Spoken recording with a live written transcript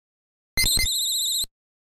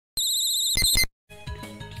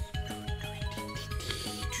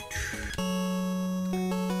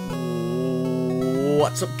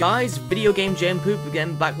What's up guys, Video Game Jam Poop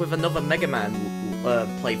again, back with another Mega Man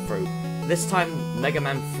playthrough. This time Mega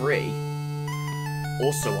Man 3,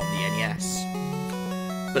 also on the NES.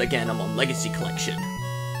 But again, I'm on Legacy Collection.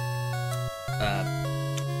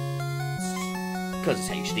 Because it's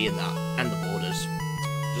HD in that, and the borders.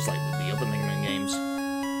 Just like with the other Mega Man games.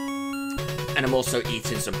 And I'm also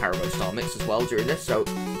eating some Haribo Star Mix as well during this, so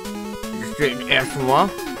just drinking air for a while.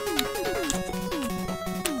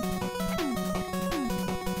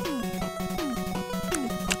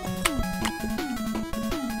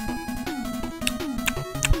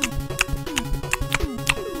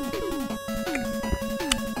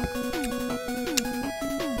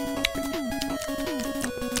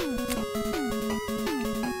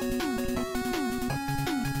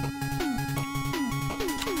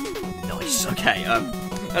 Okay,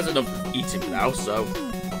 that's enough eating for now, so...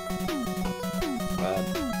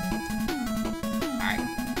 Alright.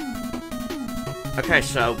 Okay,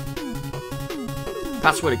 so...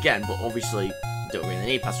 Password again, but obviously don't really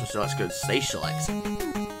need password, so let's go to Stage Select.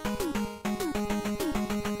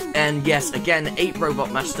 And yes, again, 8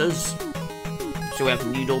 Robot Masters. So we have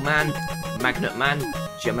Needle Man, Magnet Man,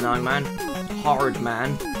 Gemini Man, Hard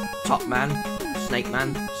Man, Top Man, Snake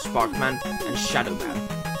Man, Spark Man, and Shadow Man.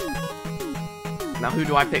 Now, who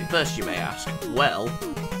do I pick first, you may ask? Well,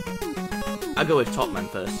 I'll go with Top Man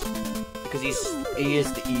first, because he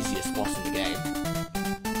is the easiest boss in the game.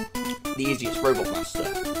 The easiest Robot Master.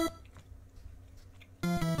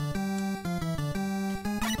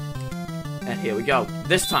 And here we go.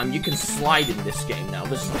 This time, you can slide in this game now.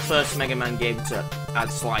 This is the first Mega Man game to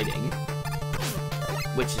add sliding,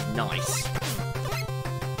 which is nice.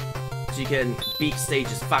 So you can beat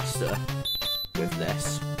stages faster with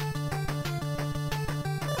this.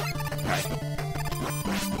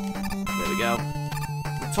 There we go.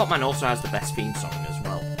 Top Man also has the best theme song as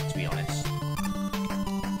well, to be honest.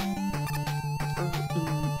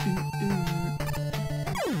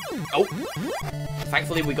 Oh!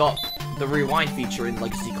 Thankfully we got the rewind feature in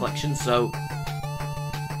Legacy Collection, so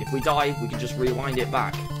if we die, we can just rewind it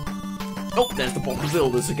back. Oh, there's the Bobby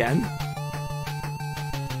Builders again.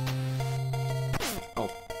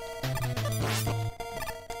 Oh.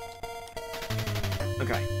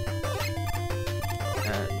 Okay.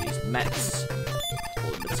 These mechs,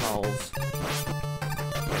 all the metals.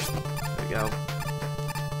 There we go.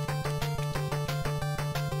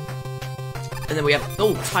 And then we have,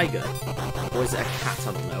 oh, tiger. Or is it a cat?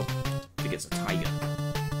 I don't know. I think it's a tiger.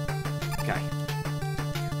 Okay.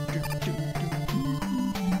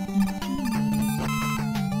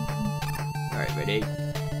 Alright, ready?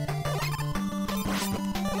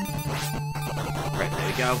 Right, there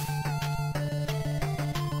we go.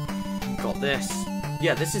 Got this.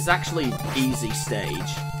 Yeah, this is actually easy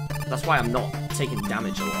stage. That's why I'm not taking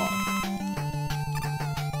damage a lot.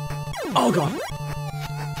 Oh god!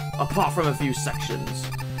 Apart from a few sections.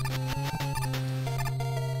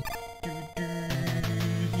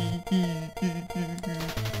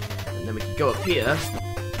 And then we can go up here.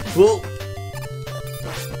 Whoa!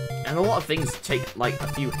 And a lot of things take like a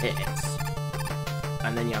few hits.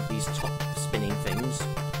 And then you have these top spinning things.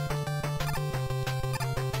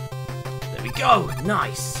 There we go!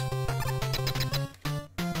 Nice!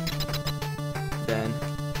 Then,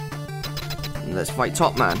 let's fight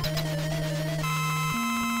Top Man.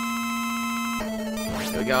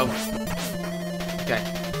 There we go. Okay,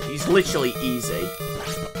 he's literally easy.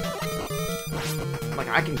 Like,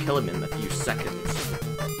 I can kill him in a few seconds.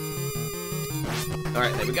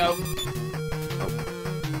 Alright, there we go. Oh.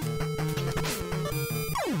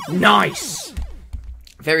 Nice!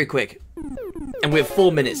 Very quick. And we're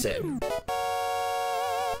 4 minutes in.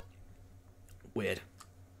 Weird.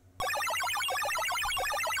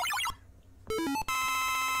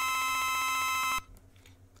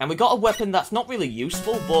 And we got a weapon that's not really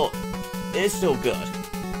useful, but it is still good.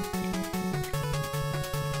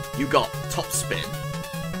 You got Top Spin.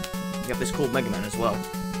 You have this called Mega Man as well.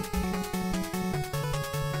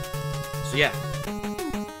 So yeah.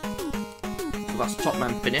 So that's Top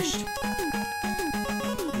Man finished.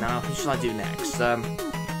 Now, who shall I do next?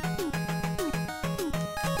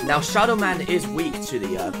 Now, Shadow Man is weak to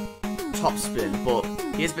the Top Spin, but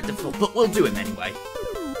he is a bit difficult. But we'll do him anyway.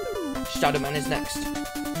 Shadow Man is next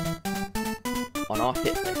on our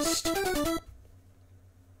hit list.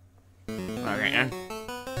 Alright then.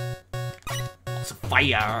 Lots of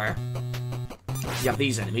fire. You have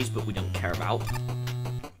these enemies, but we don't care about.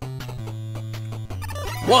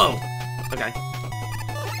 Whoa! Okay.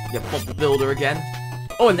 You have Bob the Builder again.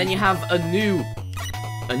 Oh, and then you have a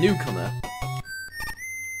newcomer.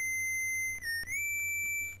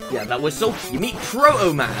 Yeah, that whistle. You meet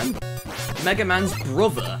Proto Man. Mega Man's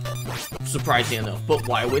brother, surprisingly enough. But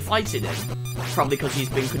why are we fighting him? Probably because he's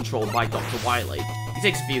been controlled by Dr. Wily. He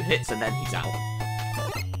takes a few hits and then he's out.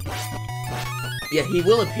 Yeah, he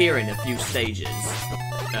will appear in a few stages,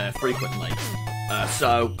 frequently.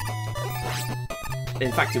 So,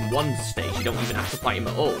 in fact, in one stage, you don't even have to fight him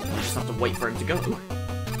at all. You just have to wait for him to go.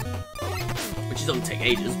 Which doesn't take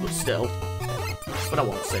ages, but still. But I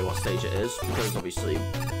won't say what stage it is, because obviously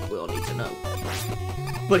we all need to know.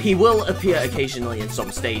 But he will appear occasionally in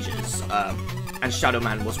some stages, and Shadow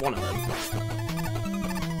Man was one of them.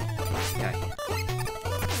 Okay.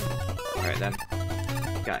 Alright then.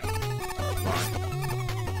 Okay. Come on.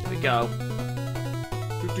 There we go.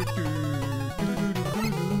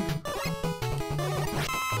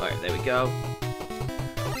 Alright, there we go.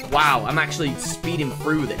 Wow, I'm actually speeding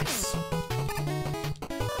through this.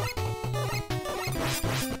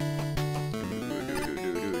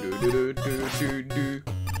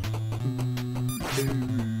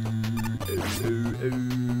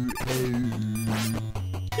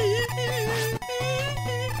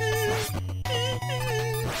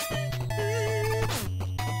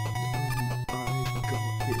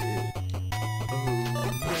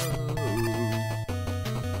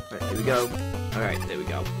 Alright, there we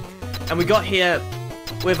go. And we got here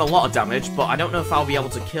with a lot of damage, but I don't know if I'll be able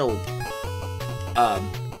to kill... oh,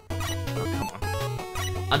 come on.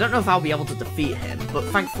 I don't know if I'll be able to defeat him, but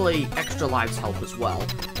thankfully extra lives help as well.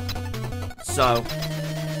 So...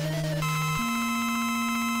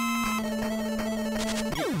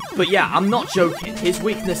 But yeah, I'm not joking. His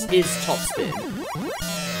weakness is top spin.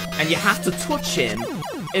 And you have to touch him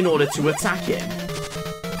in order to attack him.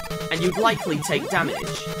 And you'd likely take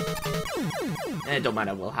damage. It don't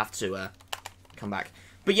matter, we'll have to come back.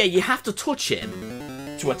 But yeah, you have to touch him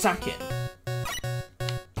to attack him.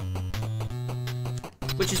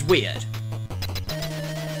 Which is weird.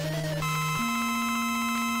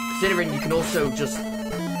 Considering you can also just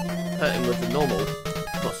hurt him with the normal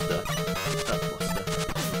buster.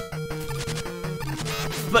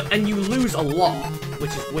 But, and you lose a lot,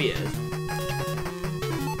 which is weird.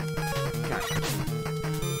 Okay.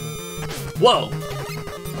 Whoa!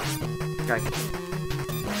 Okay.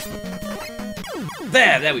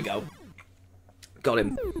 There we go. Got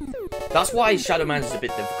him. That's why Shadow Man is a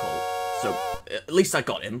bit difficult. So, at least I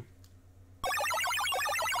got him.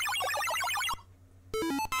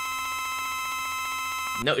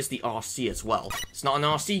 Notice the RC as well. It's not an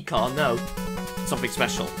RC car, no. It's something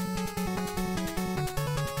special.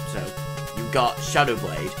 So, you've got Shadow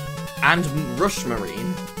Blade and Rush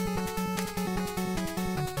Marine.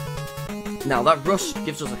 Now, that Rush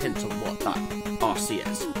gives us a hint of what that RC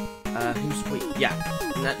is. Who's weak? Yeah.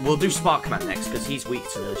 We'll do Sparkman next, because he's weak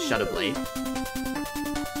to the Shadow Blade.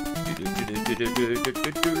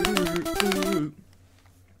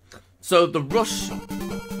 So, the Rush...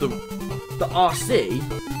 The RC...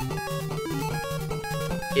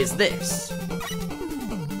 is this.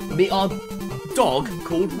 Meet our dog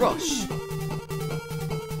called Rush.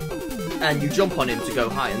 And you jump on him to go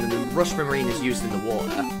high, and then the Rush Marine is used in the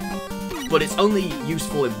water. But it's only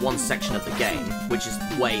useful in one section of the game, which is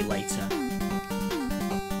way later.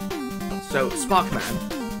 So, Sparkman.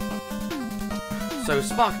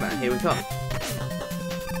 Here we come.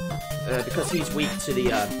 Because he's weak to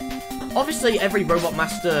the, obviously, every Robot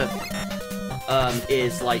Master,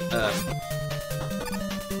 is, like,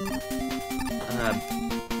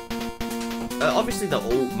 obviously they're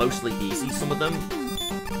all mostly easy, some of them.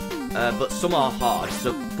 But some are hard,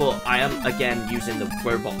 so, but I am, again, using the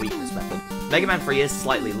robot weakness method. Mega Man 3 is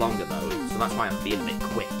slightly longer, though, so that's why I'm being a bit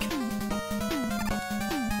quick.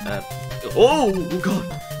 Oh, God!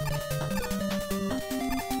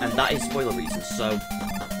 And that is spoiler reasons, so I'm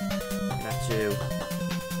gonna have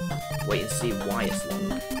to wait and see why it's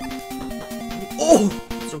long. Oh!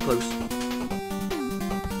 So close.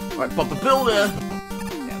 Alright, Bob the Builder!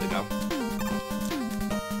 There we go.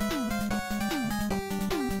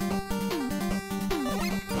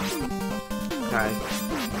 Okay.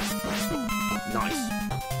 Nice.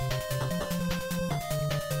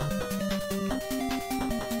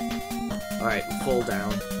 Alright, fall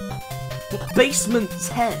down. But basement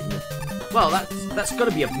 10? Well, that's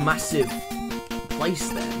gotta be a massive place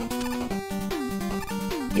then.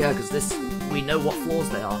 Yeah, because this, we know what floors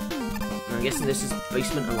they are. And I'm guessing this is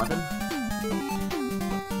basement 11?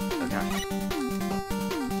 Okay.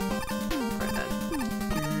 Right then.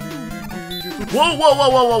 Whoa, whoa, whoa,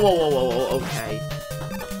 whoa, whoa, whoa, whoa, whoa, whoa, okay.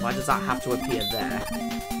 Why does that have to appear there?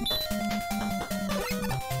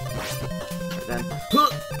 Right then.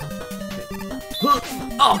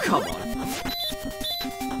 Oh, come on.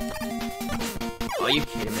 Are you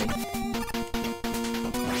kidding me?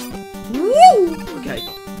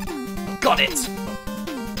 Got it!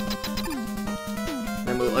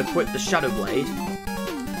 Then we'll equip the Shadow Blade.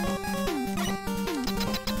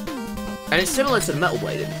 And it's similar to the Metal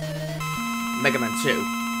Blade in Mega Man 2.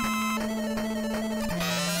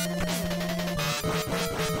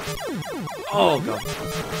 Oh god.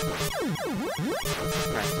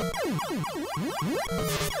 Right.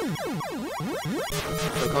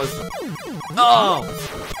 So close. Oh!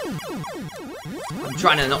 I'm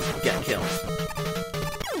trying to not get killed.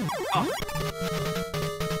 Oh.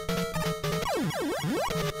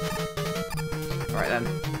 Alright then.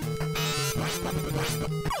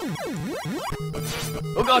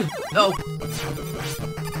 Oh god! No!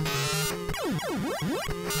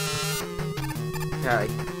 Okay.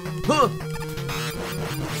 Huh!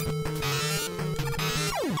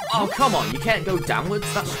 Oh, come on, you can't go downwards?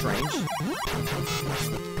 That's strange.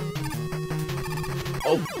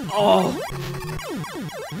 Oh, oh!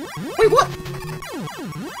 Wait, what?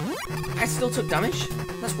 I still took damage?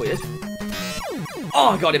 That's weird. Oh,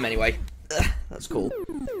 I got him anyway. Ugh, that's cool.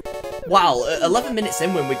 Wow, 11 minutes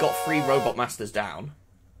in when we got 3 Robot Masters down.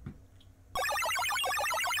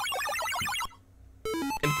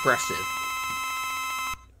 Impressive.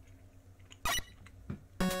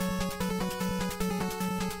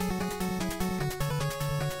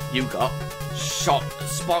 You got shock,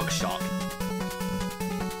 spark shock. I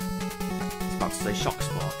was about to say shock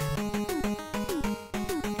spark.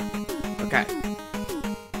 Okay.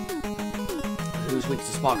 Who's weak to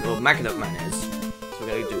spark? Well, Magnet Man is. So we're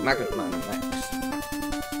going to do Magnet Man next.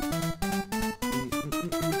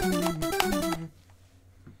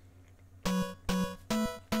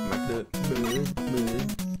 Magnet Man.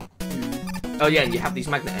 Oh yeah, and you have these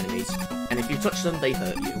magnet enemies. And if you touch them, they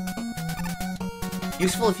hurt you.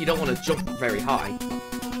 Useful if you don't want to jump very high.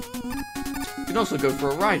 You can also go for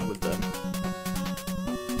a ride with them.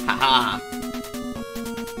 Haha!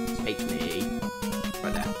 Take me.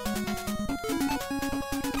 Right there.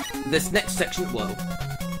 This next section, whoa,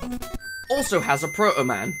 also has a Proto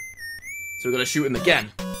Man. So we're gonna shoot him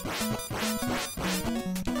again.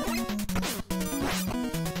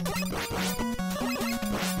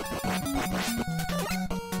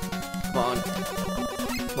 Come on.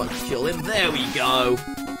 Come on, kill him. There we go.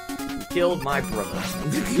 You killed my brother.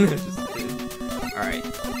 Alright.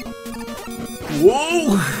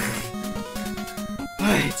 Whoa!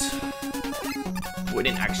 Right. We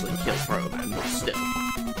didn't actually kill Proto Man, but still.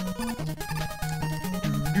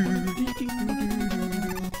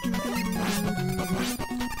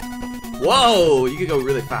 Whoa! You can go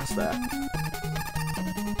really fast there.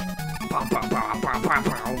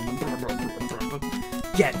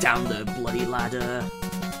 Get down the bloody ladder.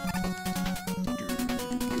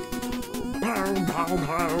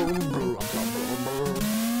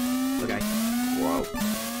 Okay. Whoa.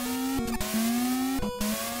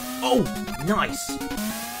 Oh! Nice!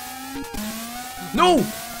 No!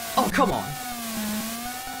 Oh, come on!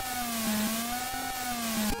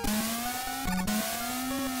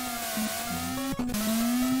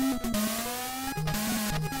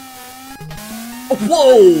 Oh,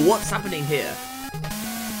 whoa! What's happening here?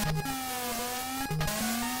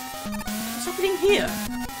 What's happening here?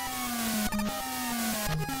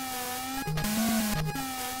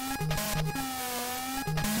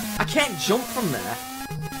 I can't jump from there.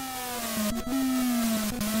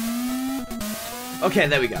 Okay,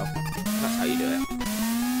 there we go. That's how you do it.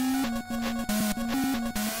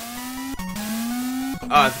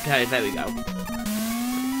 Oh, okay, there we go.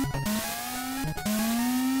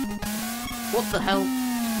 What the hell?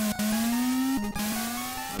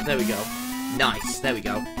 Oh, there we go. Nice, there we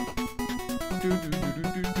go.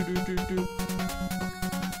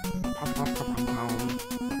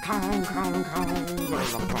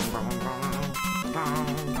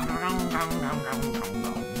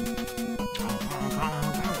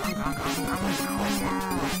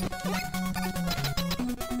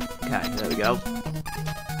 Okay, there we go.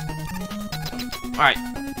 Alright,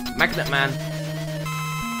 Magnet Man.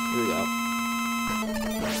 Here we go.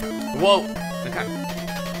 Whoa! Okay.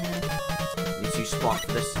 Need to spark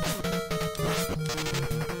for this.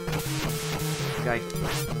 Okay.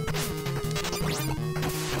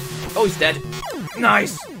 Oh, he's dead.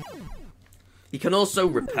 Nice! He can also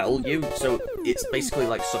repel you, so it's basically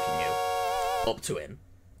like sucking you up to him.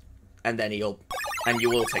 And then you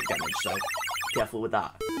will take damage, so careful with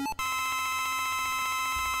that.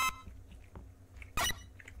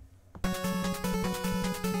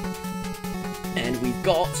 And we've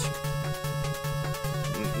got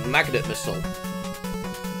Magnet Missile.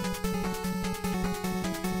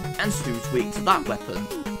 And who's weak to that weapon?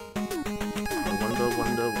 I wonder,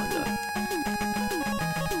 wonder, wonder.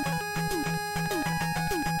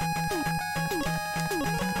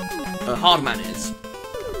 hard man is.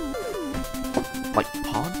 Like,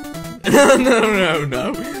 hard?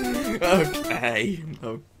 No. Okay.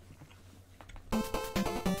 No.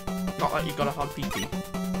 Not like you got a hard PP.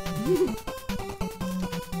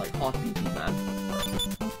 Like hard PP, man.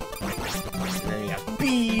 And then you have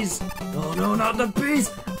bees. Oh no, not the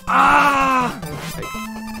bees! Ah! Okay.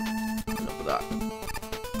 Enough of that.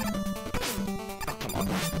 Oh, come on.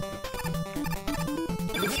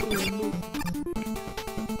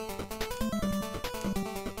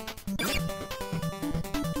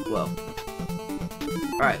 Well.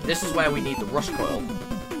 Alright, this is where we need the rush coil.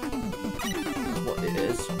 That's what it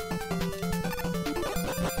is.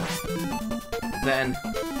 Then,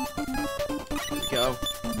 there we go.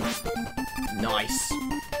 Nice.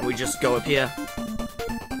 And we just go up here.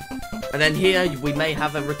 And then here, we may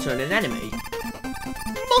have a returning enemy.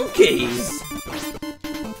 Monkeys!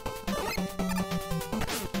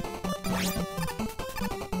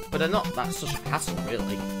 But they're not that such a hassle,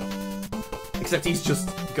 really. Except he's just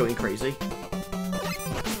going crazy.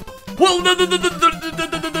 Whoa! No!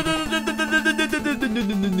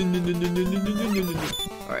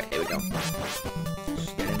 Alright, here we go.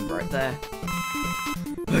 Just get him right there.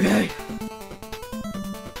 Okay.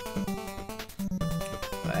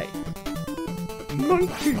 Right.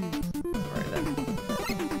 Monkey! Alright then.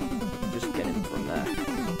 Just get him from there.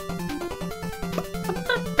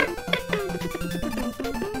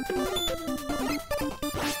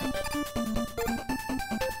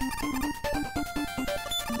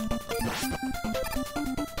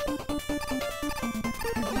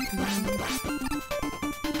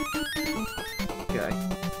 Okay.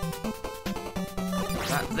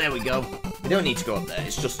 There we go. We don't need to go up there,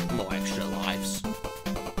 it's just more extra lives.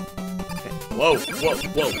 Okay. Whoa.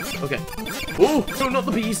 Okay. Oh, no, not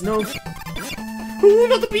the bees, no. Oh,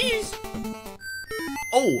 not the bees!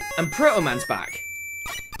 Oh, and Proto Man's back.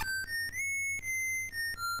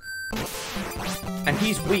 And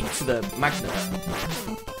he's weak to the magnet.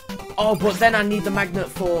 Oh, but then I need the magnet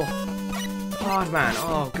for Hard Man.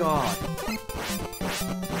 Oh, God.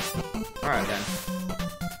 Alright, then.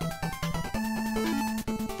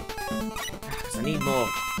 Because I need more.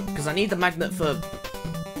 Because I need the magnet for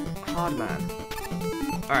Hard Man.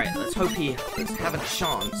 Alright, let's hope let's have a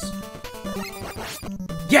chance.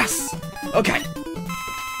 Yes! Okay.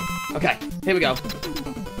 Okay, here we go.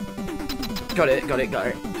 Got it.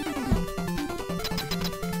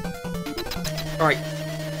 Alright.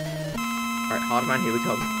 Alright, Hard Man, here we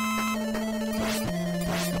come.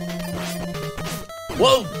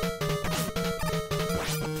 Whoa!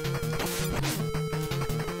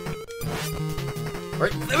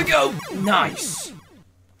 Alright, there we go! Nice!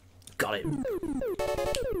 Got it.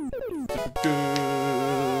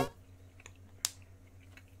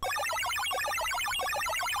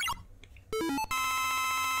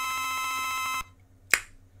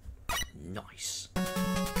 Nice.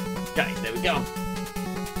 Okay, there we go.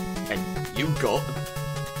 And you got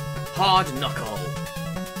Hard Knuckle.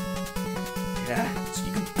 Yeah, so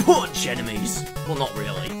you can punch enemies. Well, not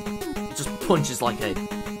really. It just punches like a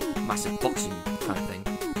massive boxing kind of thing.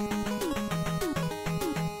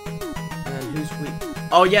 And who's weak?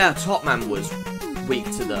 Oh yeah, Top Man was weak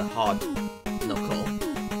to the Hard Knuckle.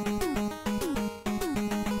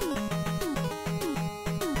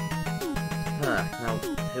 Now,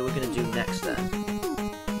 who we're gonna do next then?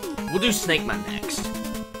 We'll do Snake Man next.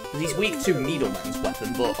 He's weak to Needle Man's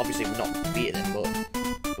weapon, but obviously we're not beating him, but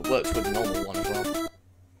it works with the normal one as well.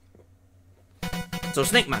 So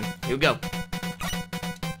Snake Man, here we go.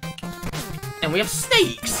 And we have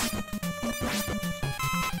snakes!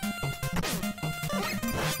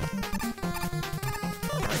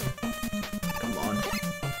 Come on.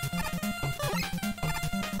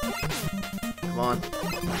 Come on.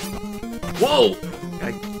 Whoa!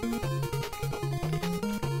 Okay.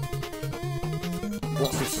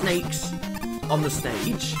 Lots of snakes on the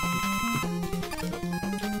stage.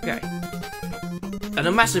 Okay. And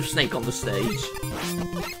a massive snake on the stage.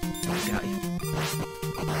 Okay.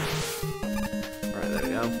 Right, there we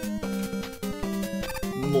go.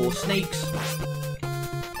 More snakes.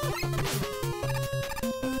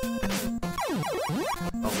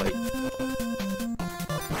 Oh, wait.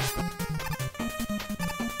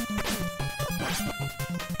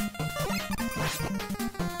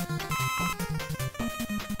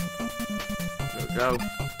 There we go.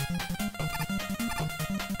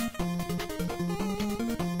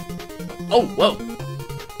 Oh, whoa!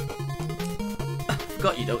 I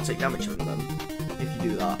forgot you don't take damage from them if you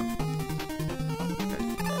do that. Okay.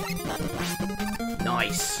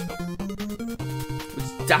 Nice!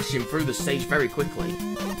 It's dashing through the stage very quickly.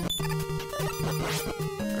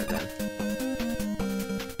 Right then.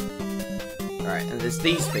 And there's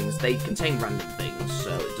these things, they contain random things,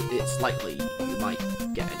 so it's likely you might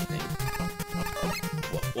get anything.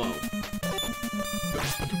 Whoa.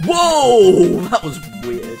 Whoa! That was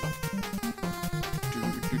weird.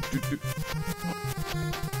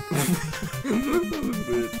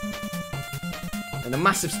 And a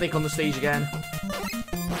massive snake on the stage again.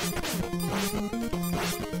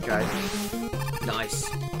 Okay. Nice.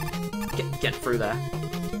 Get through there.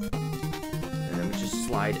 And then we just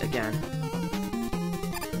slide again.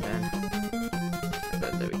 And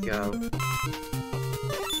then there we go.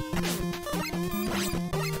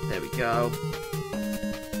 There we go.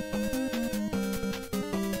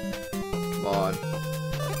 Come on.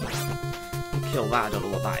 Kill that, I don't know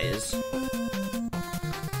what that is.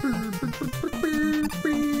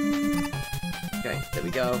 Okay, there we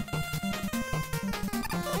go.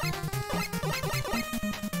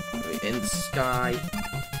 In the sky.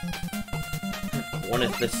 One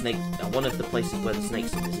of the places where the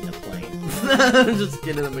snakes is in a plane. Just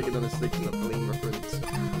kidding, I'm making another snake in the plane reference.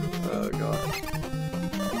 Oh god.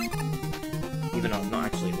 Even though I've not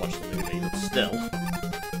actually watched the movie, but still.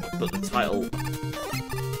 But the title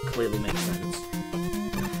clearly makes sense.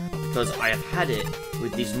 Because I have had it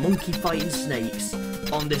with these monkey fighting snakes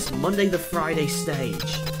on this Monday the Friday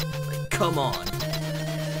stage. Like, come on.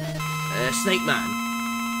 Snake Man.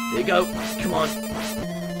 There you go. Come on.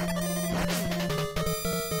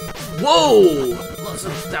 Whoa! Lots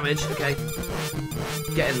of damage. Okay.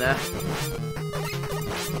 Get in there.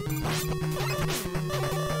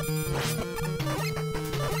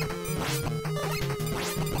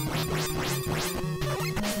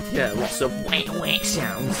 Yeah, lots of whack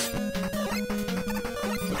sounds.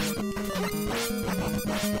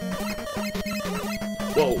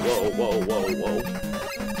 Whoa.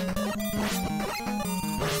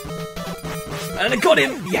 And I got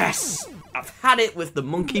him! Yes! I've had it with the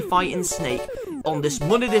monkey fighting snake on this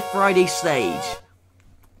Monday to Friday stage.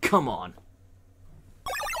 Come on.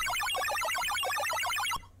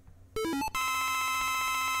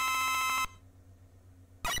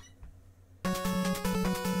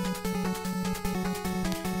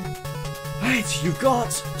 Right, you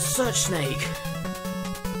got Search Snake.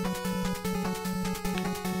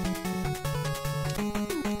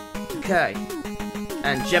 Okay.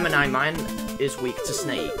 And Gemini Man is weak to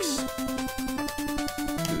snakes.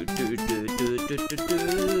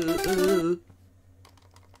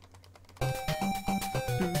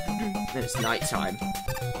 Then it's night time.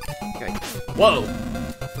 Okay. Whoa!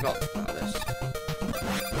 Forgot about this.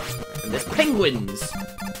 And there's penguins!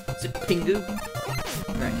 Is it Pingu?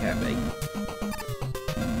 That can't be.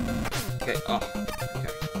 Okay, oh.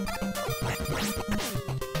 Okay.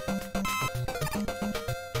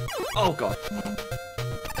 Oh god.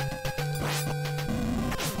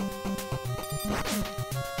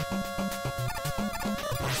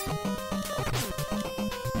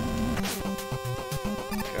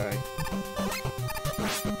 Okay.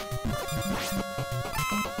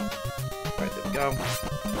 Right, there we go.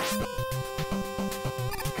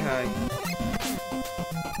 Okay.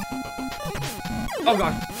 Oh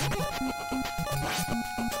god.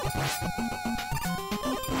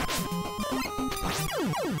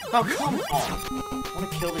 Oh, come on! I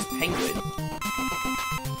want to kill this penguin.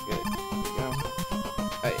 Good. Here we go.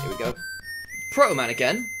 Alright, here we go. Proto Man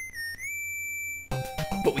again.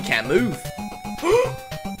 But we can't move.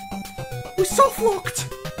 We're soft locked!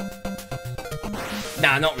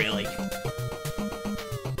 Nah, not really.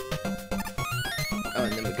 Oh,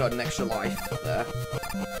 and then we got an extra life there.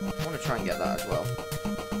 I want to try and get that as well.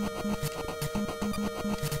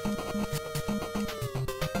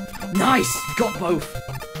 Nice! Got both!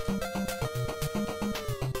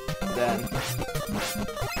 And then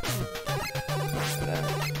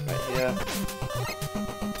right here.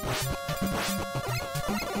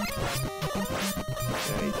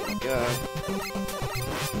 Okay, there we go.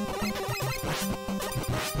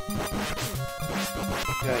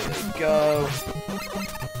 Okay, there we go.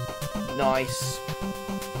 Nice.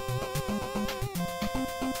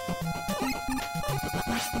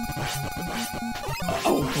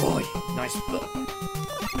 Oh boy, nice book.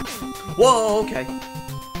 Whoa, okay.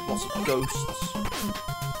 Lots of ghosts.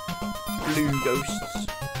 Blue ghosts.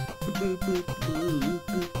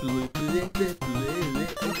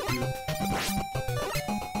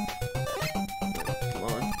 Come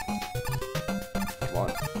on. Come on.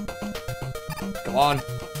 Come on.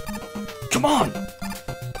 Come on!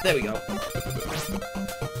 There we go.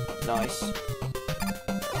 Nice.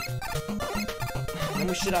 And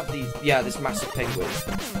we should have these. Yeah, this massive penguin.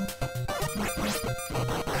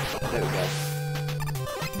 There we go.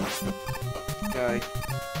 Okay.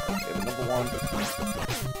 We have another one.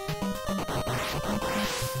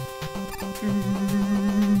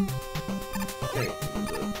 Okay,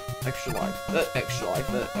 extra life,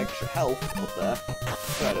 extra health up there.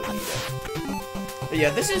 So I don't need it. But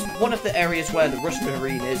yeah, this is one of the areas where the Rush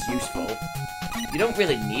Marine is useful. You don't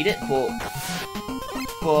really need it, but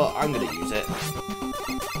I'm gonna use it.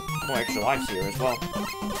 More extra lives here as well.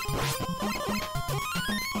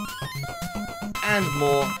 And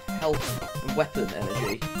more health and weapon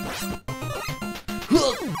energy.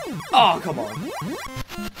 Oh, come on.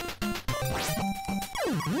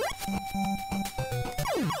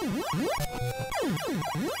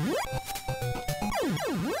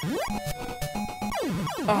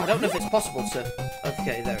 Oh, I don't know if it's possible to...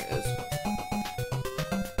 Okay, there it is.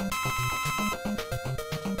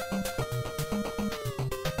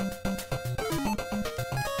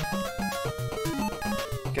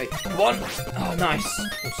 Okay, come on! Oh, nice!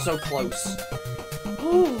 I'm so close.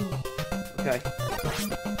 Okay.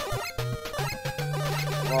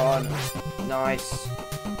 Come on. Nice.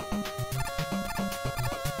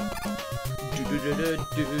 I'm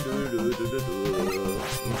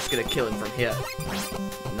just gonna kill him from here.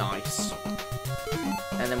 Nice.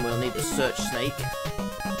 And then we'll need the search snake.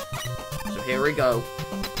 So here we go.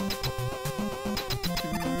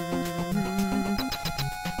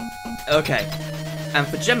 Okay. And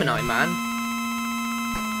for Gemini Man,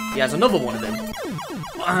 he has another one of them.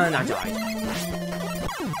 And I died.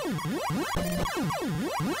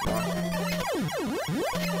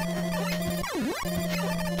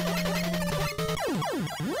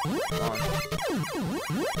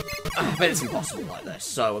 I bet it's impossible like this,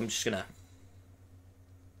 so I'm just gonna...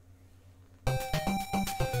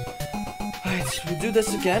 Alright, we'll do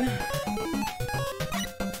this again.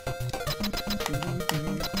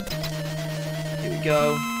 Here we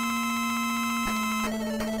go.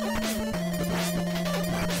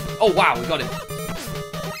 Oh wow, we got him.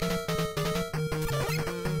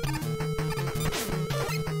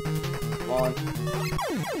 Come on.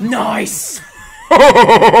 Nice!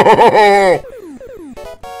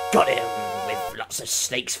 Got him with lots of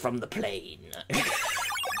snakes from the plane.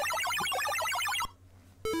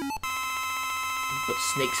 But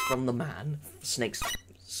snakes from the man. Snakes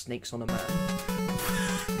on a man.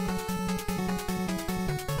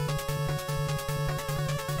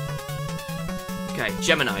 Okay,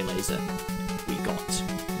 Gemini laser. We got.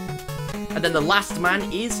 And then the last man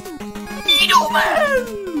is Needle Man,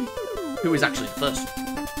 who is actually the first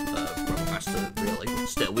Robot Master, really.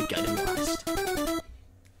 Still, we get him last.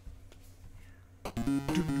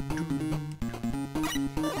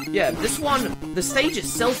 Yeah, this one, the stage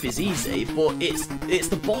itself is easy, but it's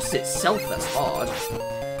the boss itself that's hard.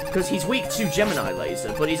 Because he's weak to Gemini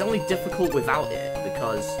laser, but he's only difficult without it,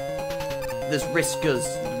 because there's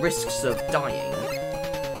risks of dying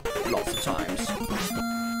lots of times.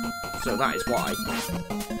 So that is why.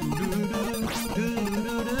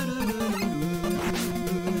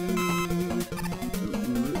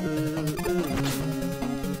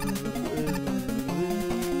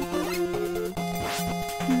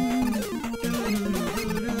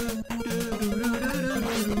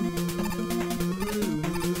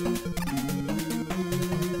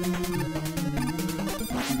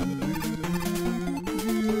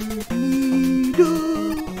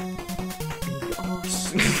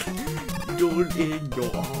 In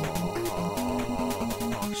your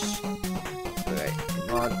arse. Alright,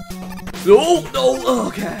 come on. Oh, no,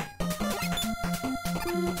 okay.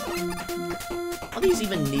 Are these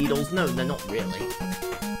even needles? No, they're not really.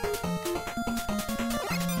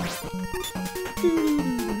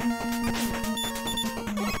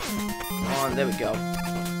 Come on, there we go.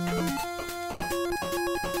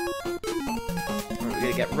 Alright, we're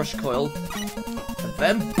gonna get rush coil. And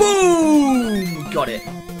then boom! Got it.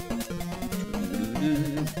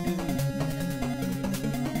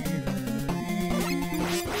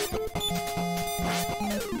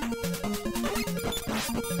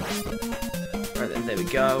 Right then, there we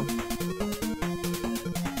go.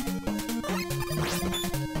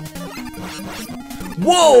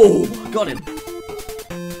 Whoa! Got him.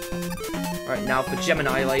 Right, now for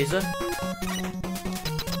Gemini laser.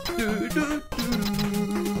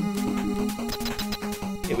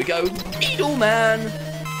 Here we go. Needle Man!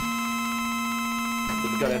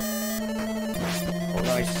 Then we got it. Oh,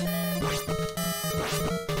 nice.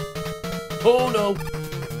 Oh, no.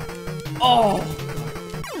 Oh!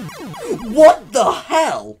 What the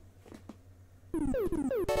hell?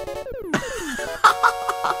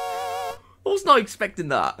 I was not expecting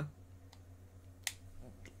that.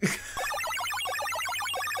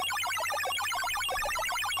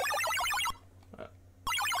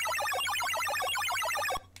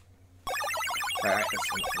 Alright, that's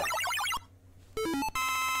enough of that.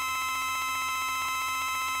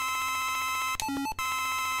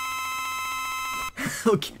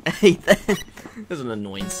 Okay, then. There's an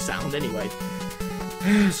annoying sound anyway.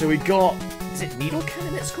 So we got... Is it Needle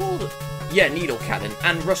Cannon it's called? Yeah, Needle Cannon.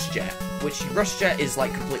 And Rush Jet. Which, Rush Jet is,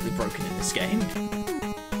 like, completely broken in this game.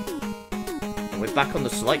 And we're back on the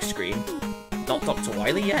select screen. Not Dr.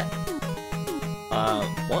 Wily yet?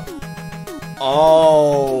 What?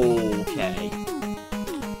 Oh, okay.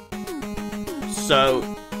 So,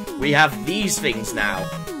 we have these things now.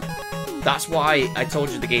 That's why I told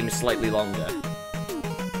you the game is slightly longer.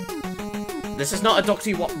 This is not a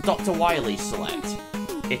Dr. Wily select.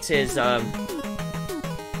 It is,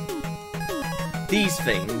 these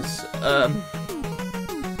things.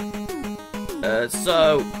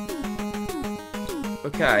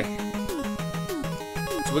 Okay.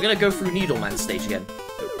 So we're gonna go through Needleman stage again.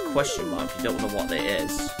 Question mark, if you don't know what it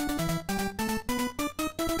is.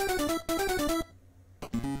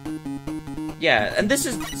 Yeah, and this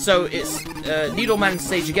is, so it's Needleman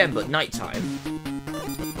stage again, but nighttime.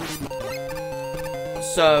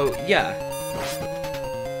 So, yeah.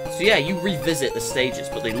 So yeah, you revisit the stages,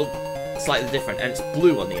 but they look slightly different, and it's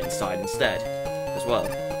blue on the inside instead, as well.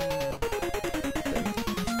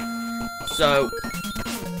 So,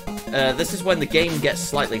 this is when the game gets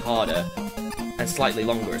slightly harder, and slightly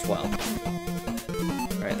longer as well.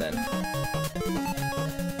 Right then.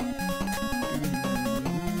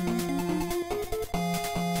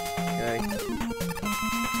 Okay.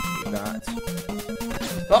 Do that.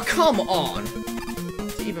 Oh, come on!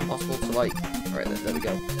 Is it even possible to, like... Right then, there we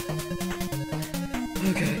go.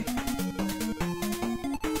 Okay.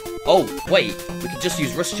 Oh, wait! We could just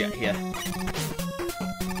use Rush Jet here.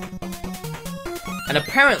 And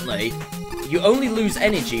apparently, you only lose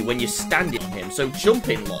energy when you're standing on him, so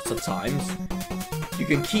jumping lots of times, you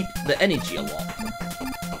can keep the energy a lot.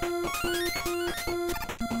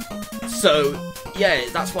 So, yeah,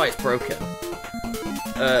 that's why it's broken.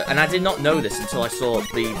 And I did not know this until I saw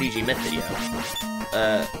the VG Myth video.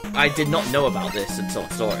 I did not know about this until I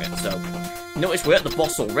saw it, so... Notice we're at the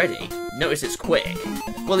boss already. Notice it's quick.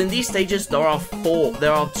 Well, in these stages, there are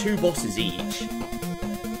 2 bosses each.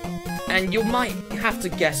 And you might have to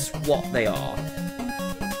guess what they are.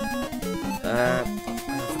 I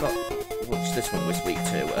forgot which this one was weak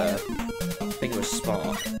to. I think it was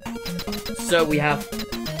Spark. So we have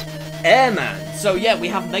Airman. So yeah, we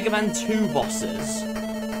have Mega Man 2 bosses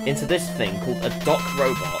into this thing called a Doc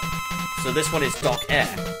Robot. So this one is Doc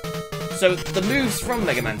Air. So the moves from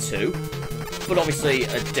Mega Man 2, but obviously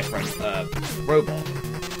a different robot.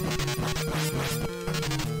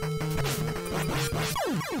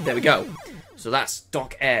 There we go. So that's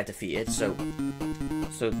Doc Air defeated. So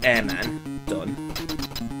Airman done.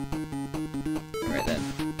 Alright then.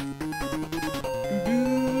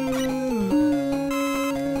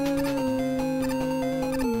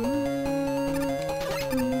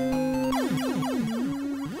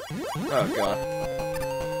 Oh god.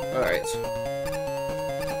 Alright.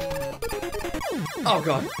 Oh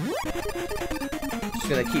god. Just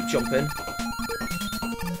gonna keep jumping.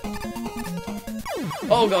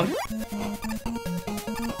 Oh god.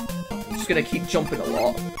 I'm just gonna keep jumping a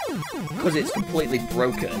lot. Because it's completely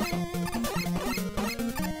broken.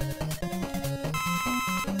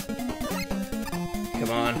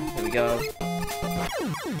 Come on, here we go.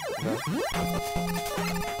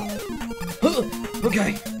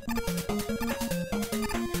 Okay.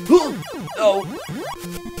 Oh.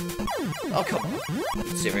 Oh, come on.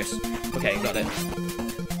 Serious. Okay, got it.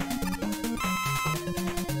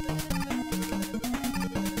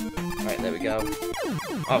 Alright, there we go.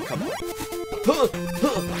 Oh, come on.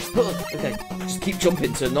 Okay, just keep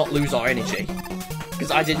jumping to not lose our energy.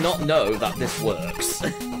 Because I did not know that this works.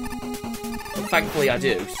 But thankfully I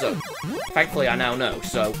do, so... Thankfully I now know,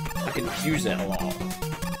 so I can use it a lot.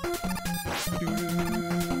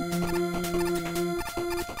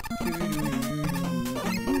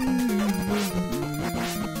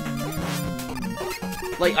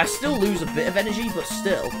 Like, I still lose a bit of energy, but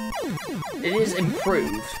still, it is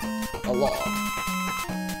improved a lot.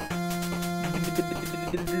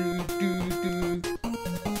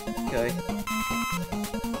 Okay.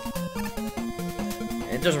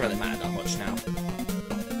 It doesn't really matter that much now.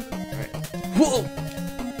 Alright. Whoa!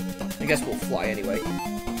 I guess we'll fly anyway.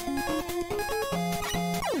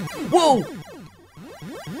 Whoa!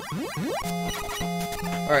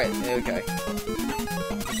 Alright, okay.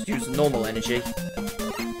 Just use the normal energy.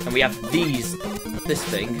 And we have this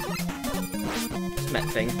thing, this Met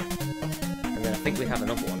thing, and then I think we have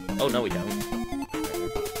another one. Oh no, we don't.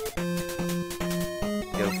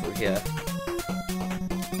 Go through here.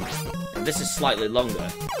 And this is slightly longer.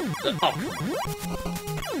 Oh!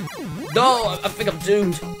 No, I think I'm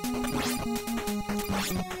doomed.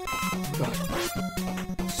 God.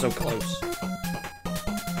 so close.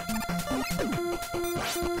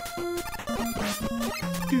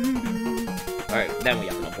 Alright, then we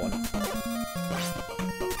have another one.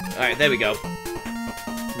 Alright, there we go.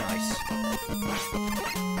 Nice.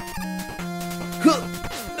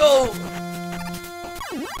 No!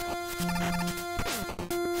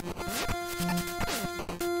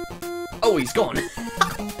 Oh, he's gone.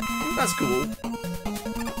 That's cool.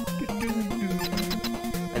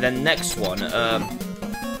 And then next one, I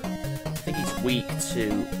think he's weak to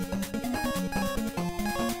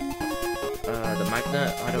the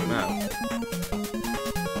magnet. I don't know.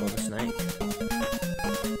 Or the snake.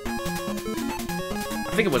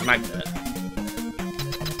 I think it was magnet.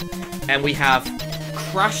 And we have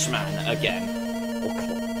Crashman again, or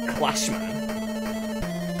Clashman.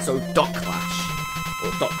 So Dot Clash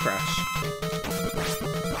or Dot Crash.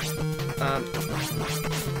 I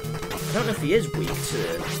don't know if he is weak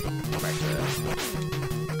to magnet,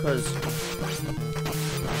 because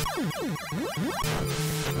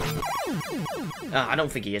I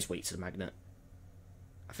don't think he is weak to the magnet.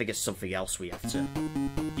 I think it's something else we have to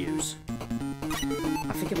use.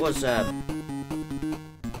 I think it was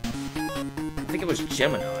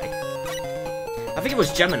Gemini. I think it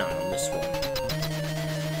was Gemini on this one.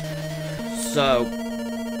 So,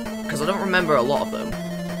 because I don't remember a lot of them.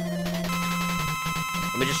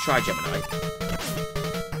 Let me just try Gemini.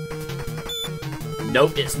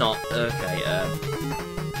 Nope, it's not. Okay,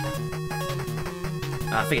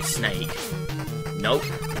 I think it's Snake. Nope.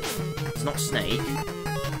 It's not Snake.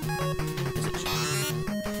 Is it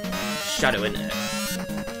Shadow, isn't it?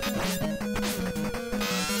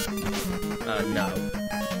 No.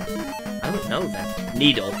 I don't know then.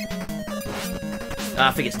 Needle.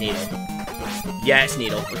 I think it's Needle. Yeah, it's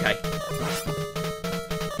Needle. Okay.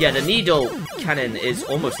 Yeah, the Needle cannon is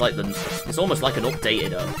almost like an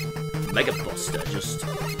updated Mega Buster. Just.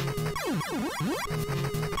 Oh,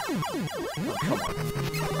 come on.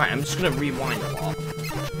 Right, I'm just gonna rewind a lot.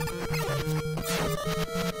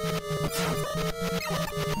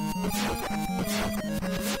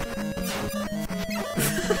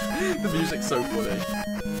 The music's so funny.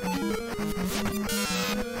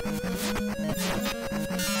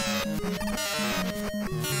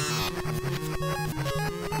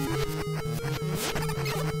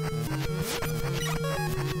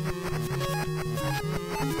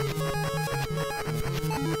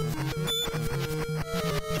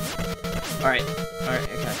 Alright,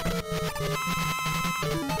 okay.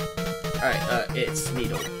 Alright, it's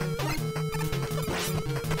Needle.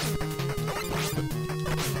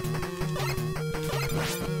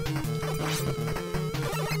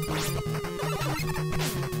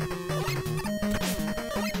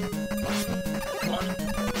 Come on.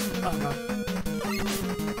 Oh, God.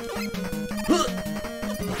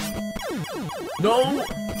 No!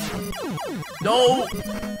 No!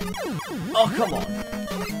 Oh, come on.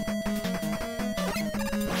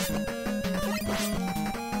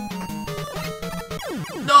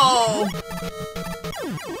 No!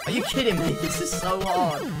 Are you kidding me? This is so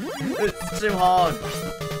hard. It's too hard.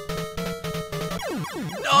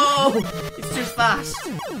 No! It's too fast.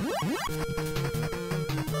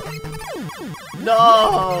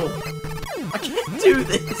 No! I can't do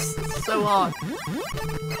this. It's so hard.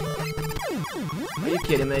 Are you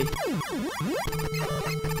kidding me?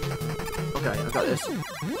 Okay, I got this.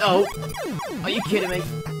 No! Are you kidding me?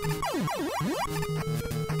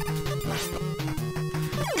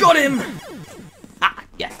 Got him! Ah,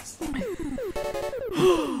 yes.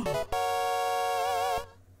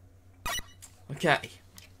 Okay.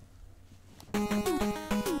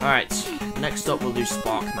 Alright, next up we'll do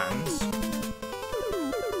Sparkmans.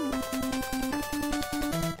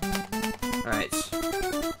 Alright.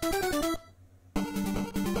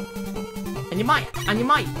 And you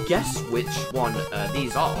might guess which one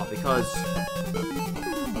these are because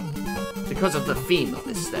of the theme of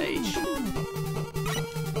this stage.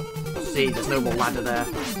 See, there's no more ladder there.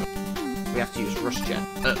 We have to use Rush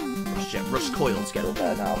Coil to get up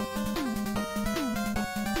there now.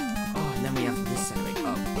 Oh, and then we have this enemy.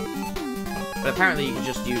 Oh. But apparently you can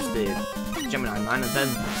just use the Gemini Man and then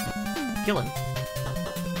kill him.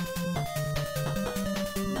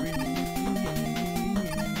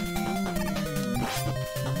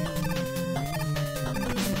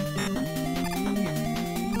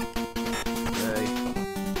 Okay.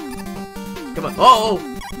 Come on. Oh!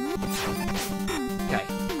 Okay.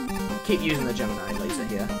 Keep using the Gemini laser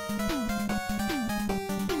here.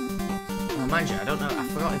 Oh, mind you, I don't know. I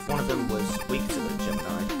forgot if one of them was weak to the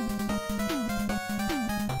Gemini.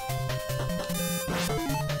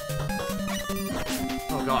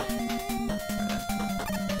 Oh god.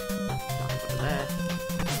 Over there.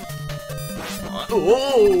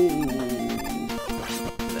 Oh!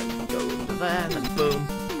 Then go into there, and then boom.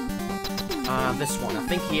 This one, I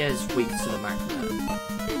think he is weak to the magnet.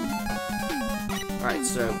 Right,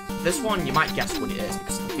 so this one you might guess what it is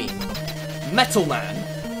because of the theme. Metal Man!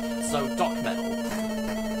 So, Doc Metal.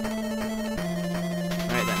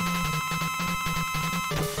 Right then.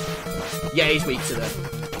 Yeah, he's weak to them.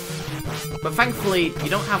 But thankfully, you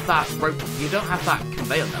don't have that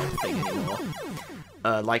conveyor belt thing anymore.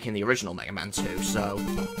 Like in the original Mega Man 2, so...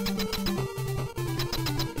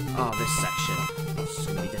 Oh, this section. This is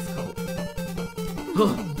gonna be difficult.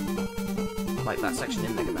 Like that section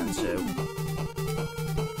in Mega Man 2.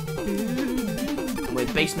 And we're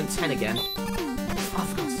basement 10 again. Oh,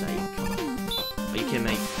 for God's sake. Are you kidding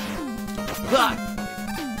me? Ah!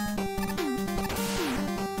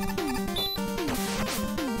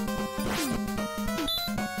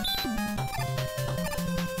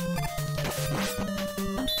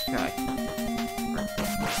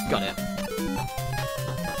 Got it.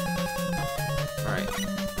 Alright.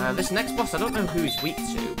 This next boss, I don't know who he's weak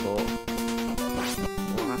to, but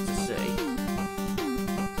we'll have to see.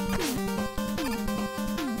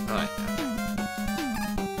 Alright.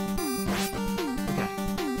 Okay.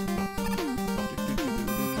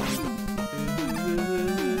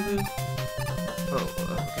 Oh,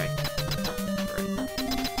 okay. Right.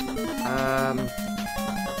 I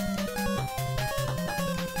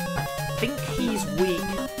think he's weak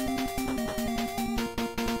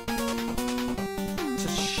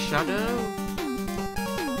Shadow?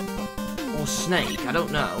 Or Snake? I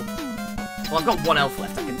don't know. Well, I've got one elf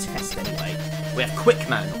left I can test anyway. We have Quick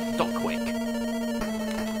Man, Doc Quick.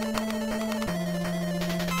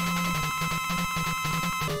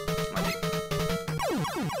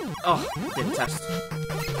 Oh, didn't test.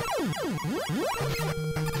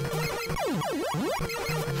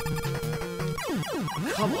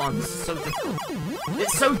 Come on, this is so difficult.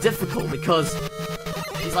 It's so difficult because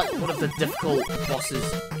he's like one of the difficult bosses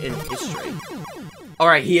in history.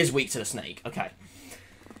 Alright, he is weak to the snake. Okay.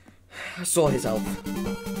 I saw his health.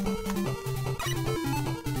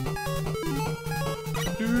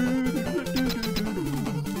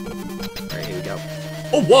 Alright, here we go.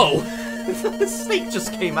 Oh, whoa! The snake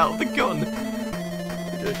just came out of the gun.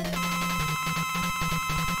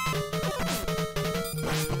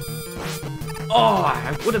 Oh,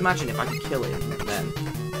 I would imagine if I could kill him then.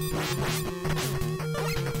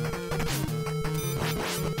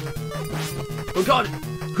 Oh god!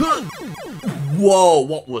 Whoa,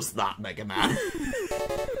 what was that, Mega Man?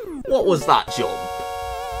 What was that jump?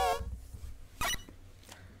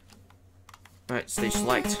 Alright, stage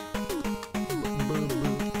select.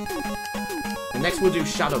 And next we'll do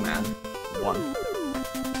Shadow Man 1.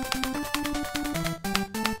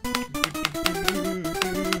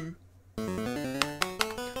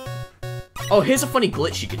 Oh, here's a funny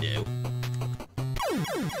glitch you can do.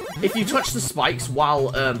 If you touch the spikes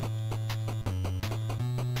while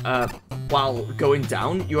going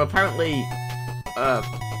down, you apparently, oh,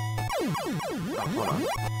 hold on.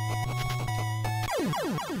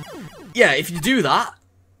 Yeah, if you do that,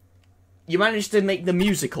 you manage to make the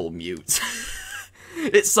musical mute.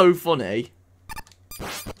 It's so funny.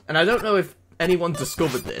 And I don't know if anyone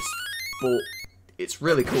discovered this, but it's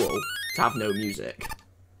really cool to have no music.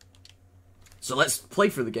 So let's play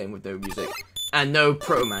through the game with no music. And no,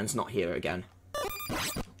 Proto Man's not here again.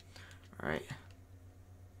 Alright.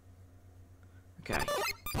 Okay.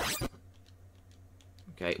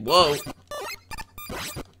 Okay, whoa!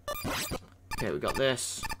 Okay, we got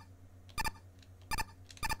this.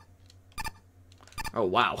 Oh,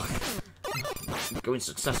 wow. Going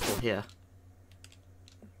successful here.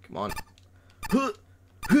 Come on. Oh.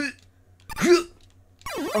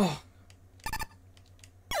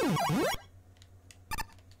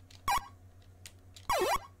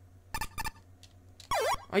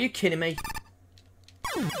 Are you kidding me?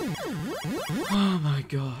 Oh my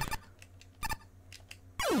god.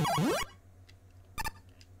 Oh,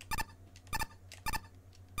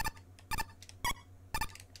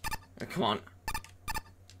 come on.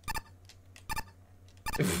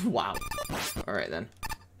 Wow. Alright then.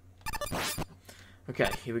 Okay,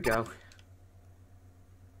 here we go.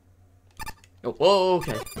 Oh, whoa,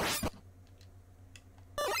 okay.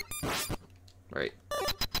 Right.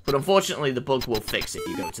 But unfortunately, the bug will fix if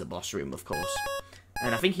you go to the boss room, of course.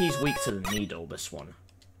 And I think he's weak to the needle, this one.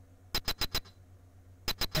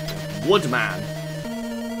 Woodman.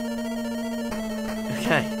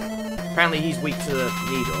 Okay. Apparently he's weak to the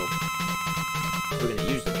needle. So we're going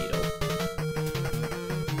to use the needle.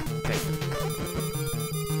 Okay.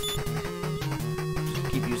 Just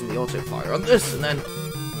keep using the auto fire on this, and then...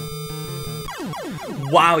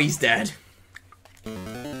 Wow, he's dead.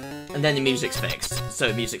 And then the music's fixed. So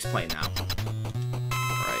the music's playing now.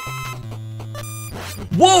 Alright.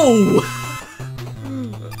 Whoa!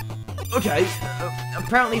 Okay.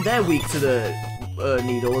 Apparently they're weak to the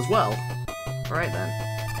needle as well. Alright then.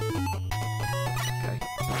 Okay.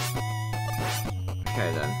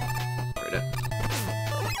 Okay then. Read it.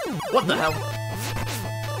 What the hell?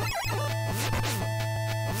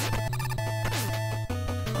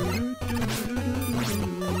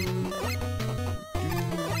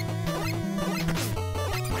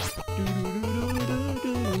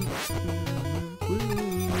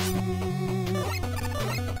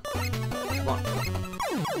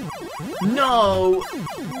 No!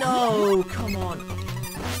 No! Come on!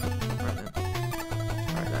 Right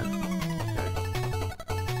then.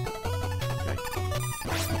 Okay.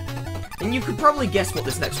 And you could probably guess what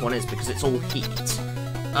this next one is because it's all heat.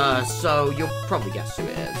 So you'll probably guess who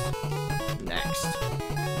it is. Next.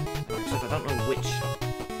 Except I don't know which.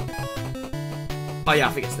 Oh yeah,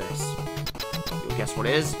 I think it's this. You'll guess what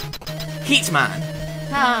it is. Heatman!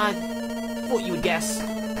 Ah, thought you would guess.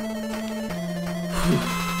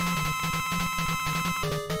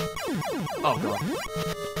 Oh god.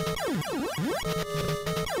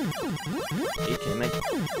 Are you kidding me?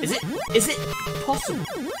 Is it possible?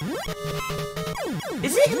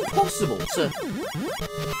 Is it impossible to...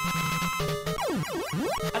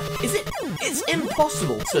 It's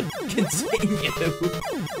impossible to continue.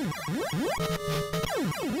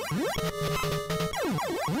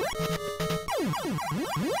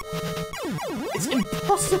 It's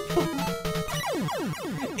impossible.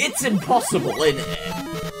 It's impossible, isn't it?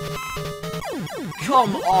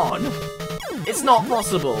 Come on! It's not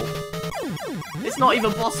possible! It's not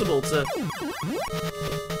even possible to...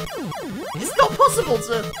 It's not possible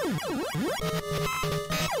to...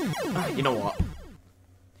 You know what?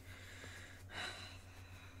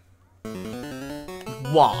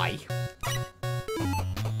 Why?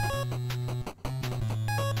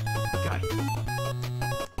 Okay.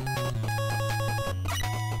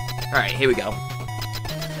 Alright, here we go.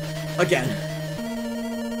 Again.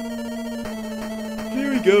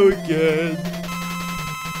 Here we go again.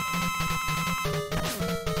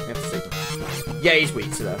 We have to see. Yeah, he's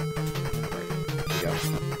weak to that. Right, here we go.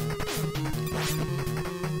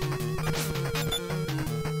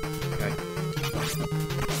 Okay.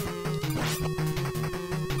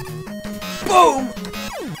 Boom!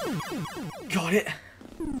 Got it.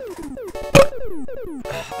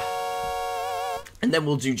 And then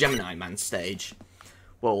we'll do Gemini Man stage.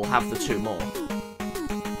 Well, we'll have the two more.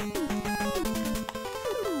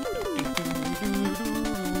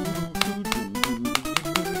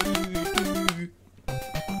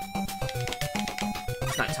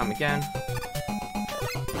 It's night time again.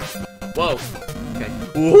 Whoa. Okay.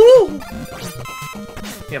 Ooh!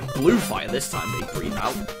 We have blue fire this time they breathe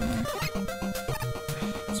out.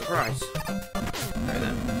 Surprise. Okay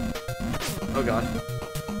then. Oh god.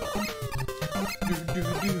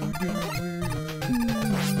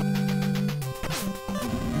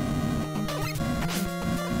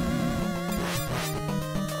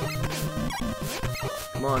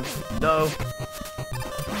 Come on. No.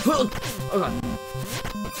 Oh god. Come on.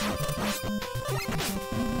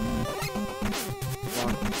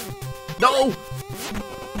 No!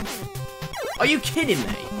 Are you kidding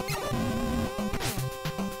me?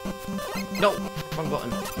 No! Wrong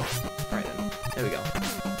button. Right then. There we go.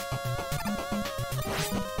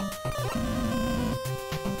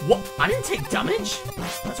 What? I didn't take damage?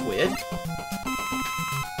 That's weird.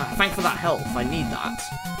 Thanks for that health. I need that.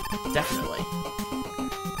 Definitely.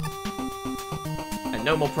 And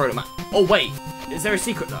no more proto-man. Oh, wait. Is there a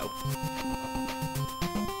secret, though?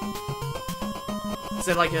 Is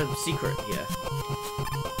there, like, a secret here?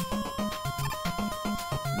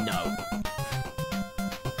 No.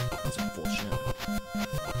 That's unfortunate.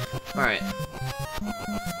 Alright.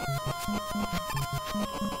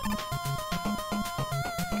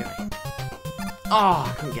 Okay. Oh, I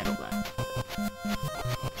couldn't get up there.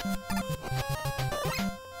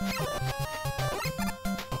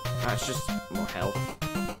 It's just more health.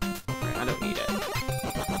 Right, I don't need it.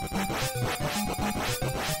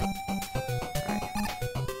 Right.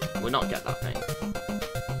 We'll not get that thing.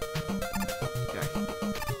 Okay.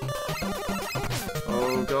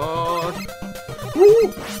 Oh god.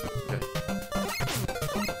 Woo! Okay.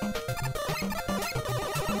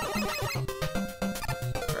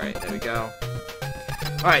 Right, there we go.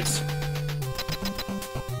 Alright. So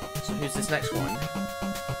who's this next one?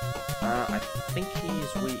 I think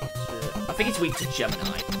he's weak to... I think he's weak to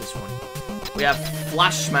Gemini, this one. We have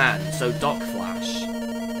Flashman, so Doc Flash.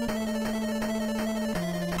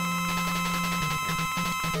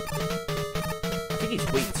 I think he's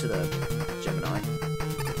weak to the Gemini.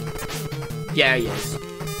 Yeah, he is.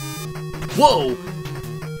 Whoa!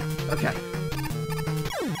 Okay.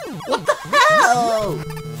 What the hell?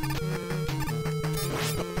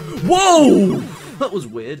 Whoa! That was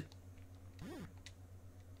weird.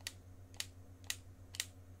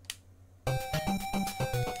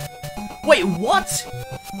 Wait, what?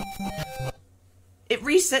 It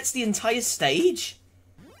resets the entire stage?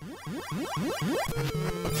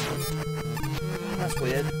 That's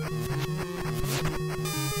weird.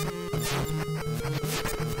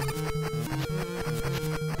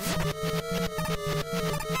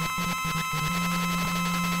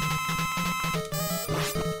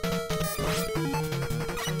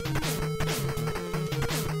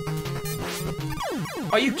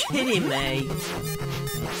 Are you kidding me?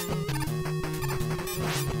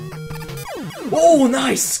 Oh,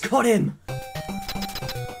 nice! Got him!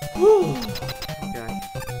 Whew. Okay.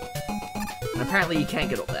 And apparently you can't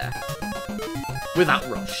get up there. Without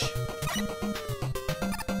rush.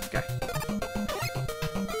 Okay.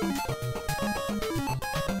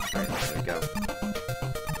 Alright, there we go.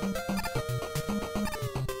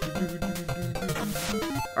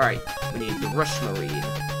 Alright, we need the Rush Marine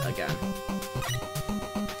again.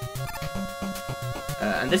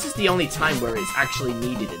 And this is the only time where it's actually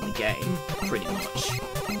needed in the game, pretty much.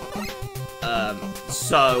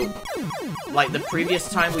 So, like the previous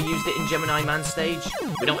time we used it in Gemini Man stage,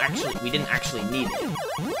 we didn't actually need it.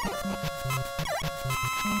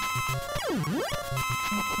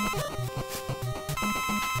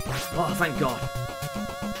 Oh, thank God.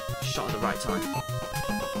 Shot at the right time.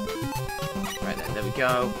 Right then, there we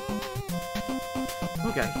go.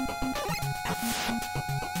 Okay.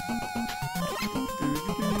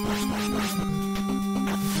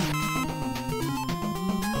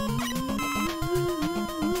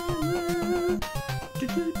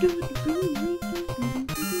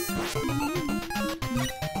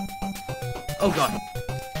 Oh God.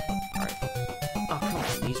 Alright. Oh, come on,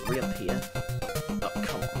 these reappear. Oh,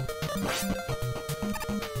 come on.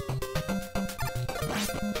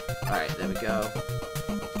 Alright, there we go.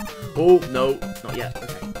 Oh, no, not yet.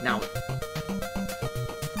 Okay, now.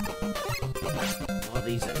 What are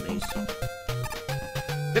these enemies?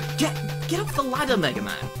 Get off the ladder, Mega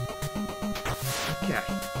Man! Okay.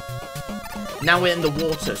 Now we're in the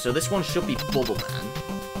water, so this one should be Bubble Man.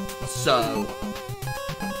 So...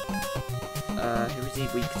 who is he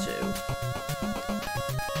weak to?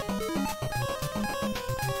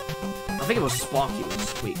 I think it was Sparky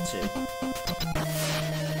was weak to.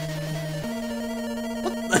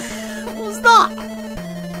 What was that?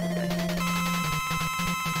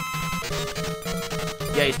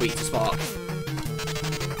 Okay. Yeah, he's weak to Spark.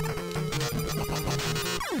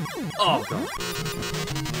 Oh God.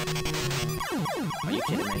 Are you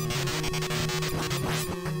kidding me?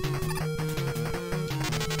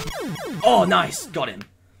 Oh, nice! Got him.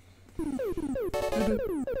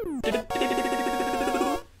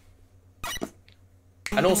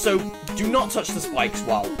 And also, do not touch the spikes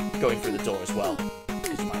while going through the door as well,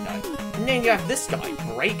 because you might die. And then you have this guy,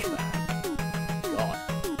 Breakman. God.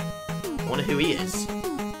 I wonder who he is.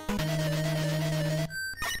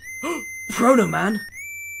 Proto Man!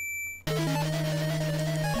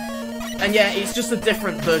 And yeah, it's just a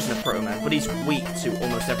different version of Proto Man, but he's weak to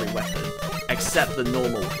almost every weapon, except the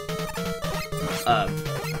normal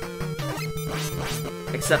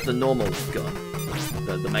gun,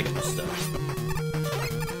 the Mega Buster.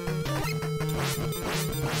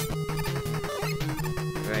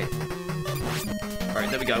 Alright,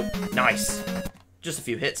 there we go. Nice! Just a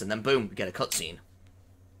few hits and then boom, we get a cutscene.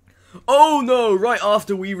 Oh no, right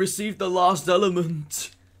after we received the last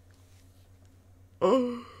element.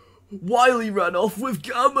 Oh, Wily ran off with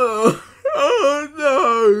Gamma! Oh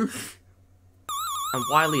no! And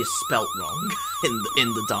Wily is spelt wrong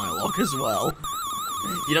in the dialogue as well.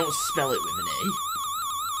 You don't spell it with an E.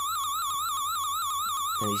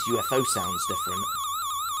 And his UFO sounds different.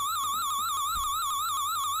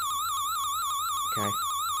 Okay.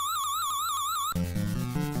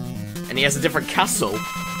 And he has a different castle.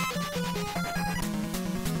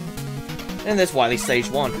 And there's Wily Stage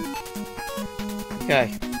 1.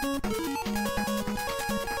 Okay.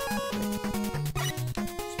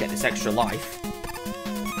 Let's get this extra life.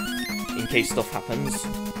 In case stuff happens.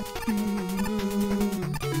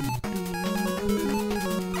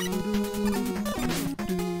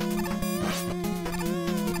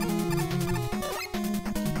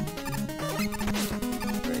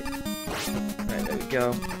 Right, there we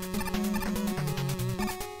go.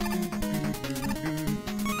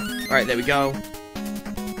 Alright, there we go.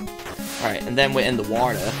 Alright, and then we're in the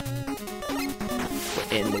water.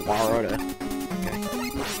 We're in the water. Okay.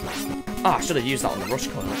 Ah, I should have used that on the rush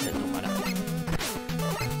coil. It don't matter.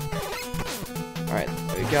 Alright,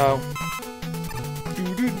 there we go.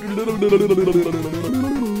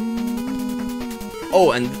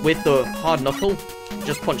 Oh, and with the hard knuckle,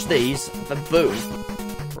 just punch these, then boom.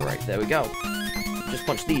 Right, there we go. Just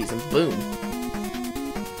punch these and boom.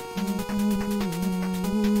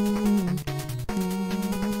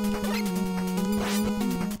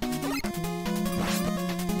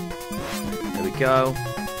 There we go.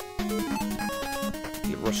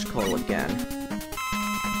 The rush coil again.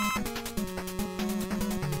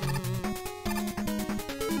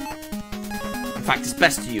 In fact, it's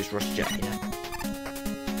best to use rush jet here.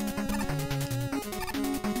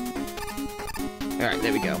 Alright,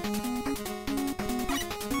 there we go.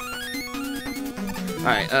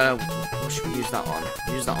 Alright, what should we use that on?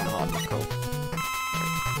 Use that on hard knuckle.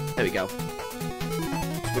 There we go.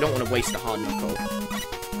 We don't want to waste a hard knuckle.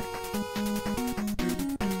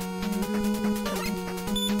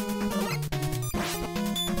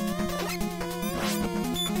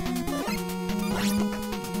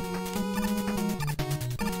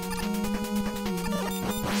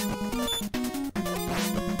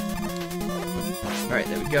 Alright,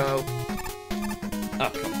 there we go. Oh,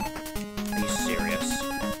 come on. Are you serious?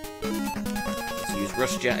 Let's use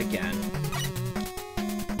rush jet again.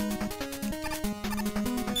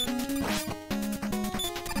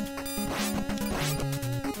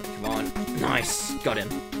 Come on. Nice. Got him.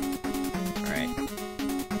 Alright.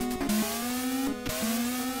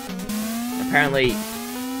 Apparently,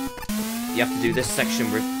 you have to do this section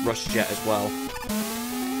with rush jet as well.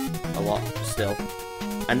 A lot, still.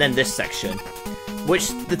 And then this section.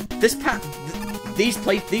 Which, these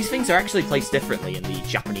things are actually placed differently in the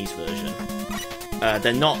Japanese version.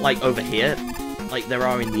 They're not, like, over here, like there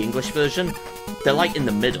are in the English version. They're, like, in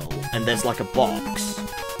the middle, and there's, like, a box,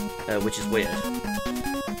 which is weird.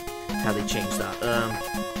 How they changed that.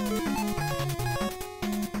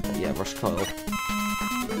 Yeah, rush coil.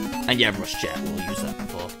 And yeah, rush jet, we'll use that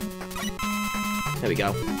before. There we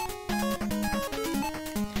go.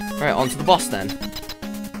 Alright, on to the boss then.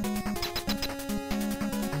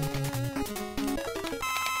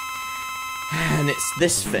 And it's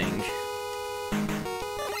this thing.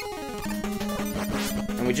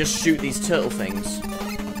 And we just shoot these turtle things.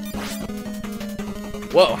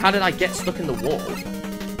 Whoa, how did I get stuck in the wall?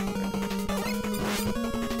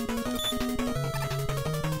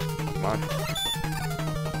 Come on.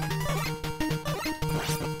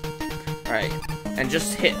 Alright, and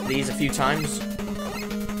just hit these a few times.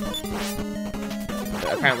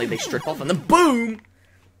 But apparently they strip off, and then BOOM!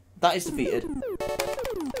 That is defeated.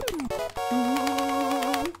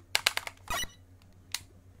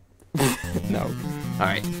 No.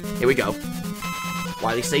 Alright, here we go.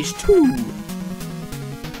 Wily stage 2!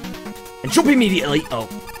 And jump immediately! Oh,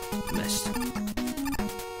 missed.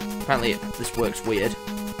 Apparently this works weird.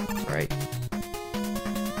 Alright.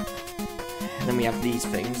 And then we have these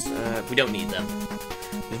things. We don't need them.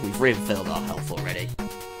 Because we've refilled our health already.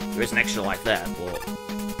 There is an extra life there, but...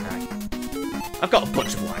 I've got a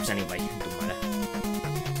bunch of lives anyway. Doesn't matter.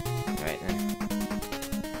 Alright then.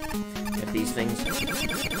 We have these things.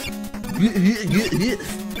 There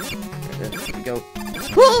we go.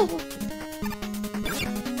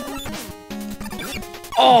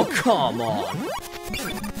 Oh, come on!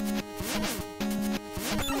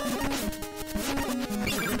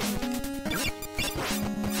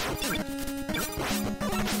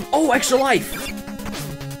 Oh, extra life!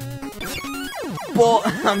 But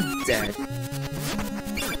I'm dead.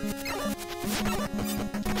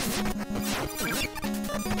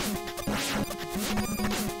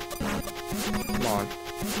 Come on.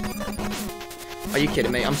 Are you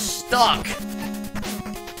kidding me? I'm stuck!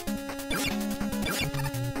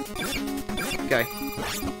 Okay.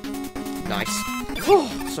 Nice. Oh,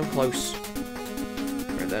 so close.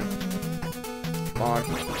 Right then. Come on.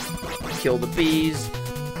 Kill the bees.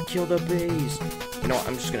 Kill the bees. You know what?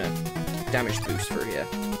 I'm just gonna damage boost through here.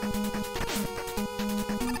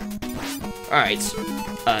 Alright.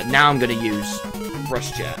 Now I'm gonna use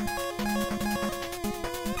rush jet.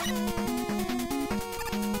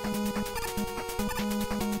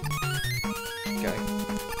 Okay.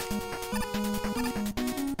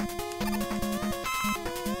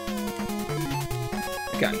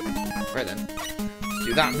 Okay. Right then. Let's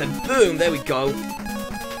do that, then boom! There we go.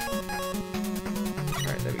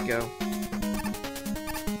 Alright, there we go.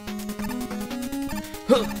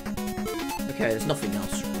 Okay, there's nothing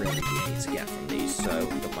else really we need to get from these, so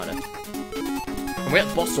it don't matter. And we're at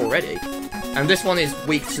the boss already. And this one is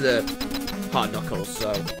weak to the hard knuckles,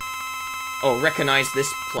 so... Oh, recognize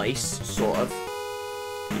this place, sort of.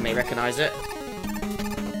 You may recognize it.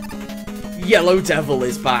 Yellow Devil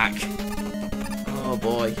is back. Oh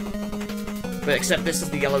boy. But except this is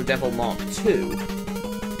the Yellow Devil Mark II.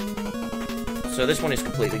 So this one is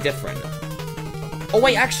completely different. Oh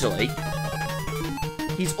wait, actually,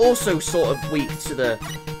 he's also sort of weak to the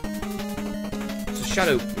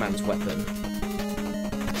Shadow Man's weapon.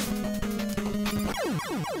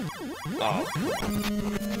 Oh.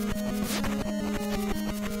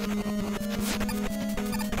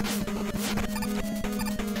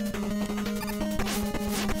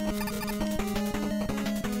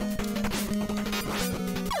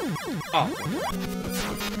 Oh.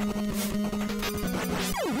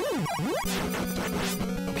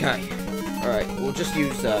 Okay. Alright, we'll just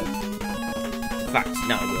use, in fact,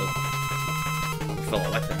 no, we'll fill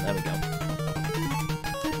our weapon, there we go.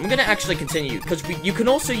 I'm gonna actually continue, because you can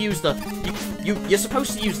also use the, you're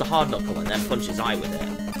supposed to use the hard knuckle and then punch his eye with it.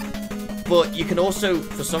 But you can also,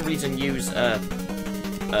 for some reason, use,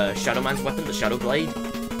 Shadow Man's weapon, the Shadow Blade.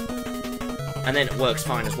 And then it works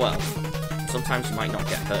fine as well. Sometimes you might not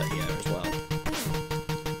get hurt here as well.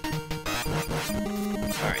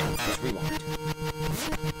 Alright, let's rewind.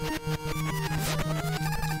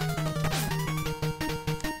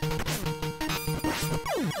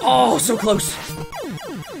 Oh, so close!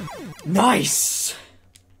 Nice!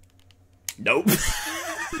 Nope.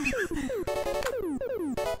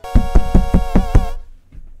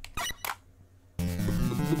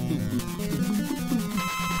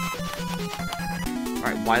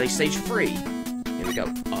 Alright, Wily stage 3. Here we go.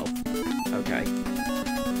 Oh. Okay.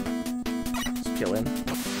 Let's kill him.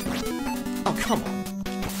 Oh, come on.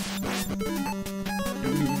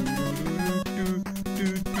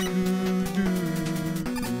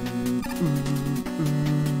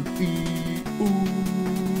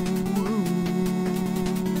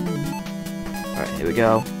 Alright, here we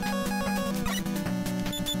go.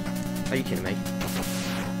 Are you kidding me?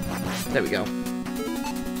 There we go.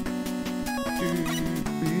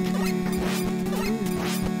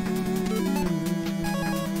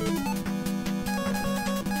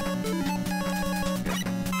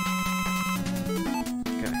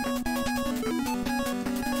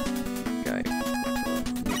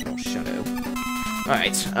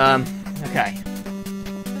 Alright, okay.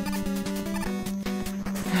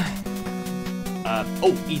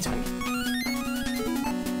 Oh, E-tank.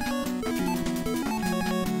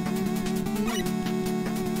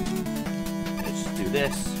 Let's just do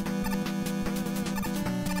this.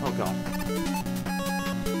 Oh god.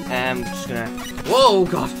 I'm just gonna... Whoa,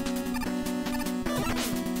 god!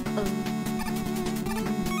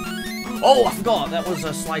 Oh, I forgot, that was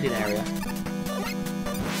a sliding area.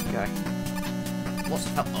 Okay. What's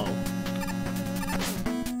up? Oh.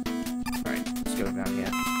 Alright, let's go down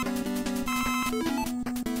here.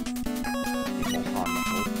 Need more hard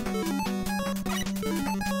knuckle.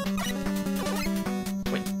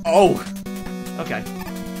 Wait. Oh! Okay.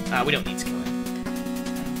 We don't need to kill him.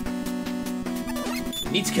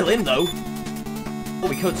 We need to kill him, though. Or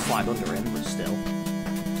we could slide under him, but still.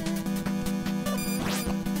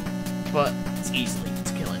 But it's easily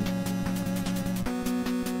to kill him.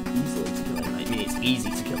 Easily to kill him. I mean, it's easy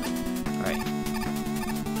to kill him. Alright.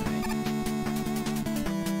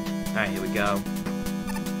 Alright, here we go.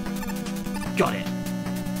 Got it.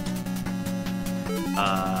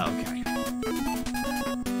 Okay.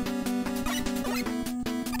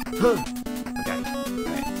 Okay.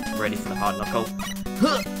 Alright, ready for the hard knuckle.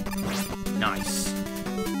 Nice.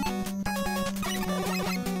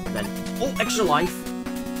 And then, oh, extra life.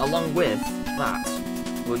 Along with that,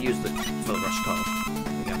 we'll use the full rush card.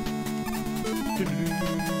 There we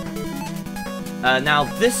go. Now,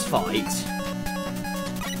 this fight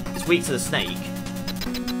is weak to the snake,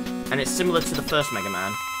 and it's similar to the first Mega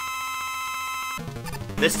Man.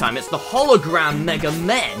 This time, it's the hologram Mega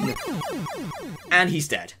Men, and he's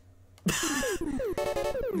dead.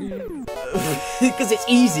 Because it's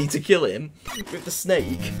easy to kill him with the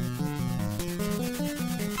snake.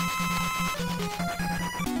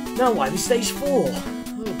 Now Wily stage 4.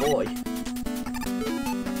 Oh boy.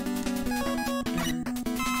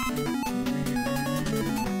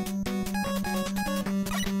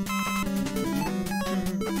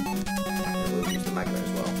 We'll use the magnet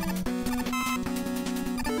as well.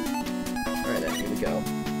 Alright then, here we go.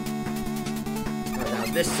 Alright, now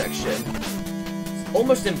this section, it's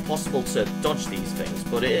almost impossible to dodge these things,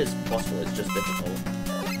 but it is possible, it's just difficult.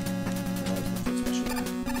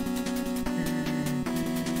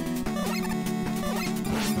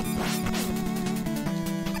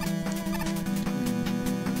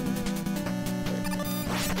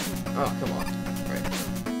 Oh, come on. Right.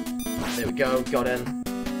 There we go, got him.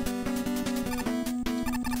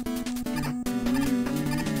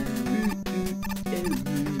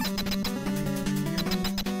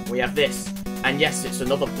 have this. And yes, it's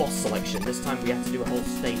another boss selection. This time we have to do a whole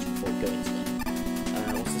stage before we go into them.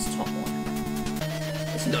 What's this top one?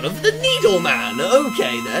 It's none of the Needle Man!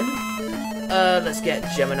 Okay, then. Let's get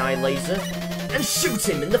Gemini Laser and shoot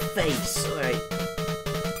him in the face. Alright.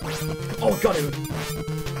 Oh, got him.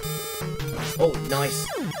 Oh, nice.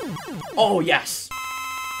 Oh, yes.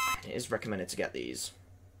 It is recommended to get these.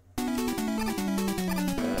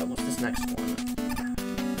 What's this next one?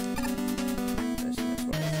 There's the next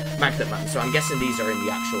one. Magnet Man. So I'm guessing these are in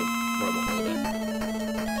the actual robot order.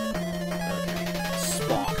 Okay.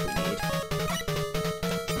 Spark we need.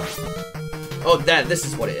 Oh, there. This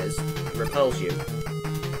is what it is. It repels you.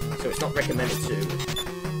 So it's not recommended to...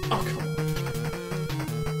 Oh, come on.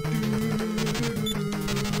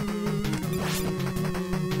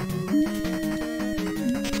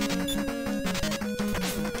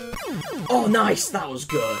 Oh, nice! That was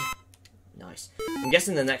good. Nice. I'm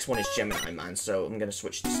guessing the next one is Gemini Man, so I'm gonna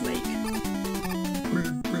switch to Snake.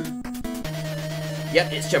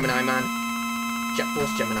 Yep, it's Gemini Man. Jet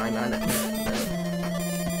Force Gemini Man.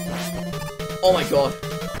 Oh my god.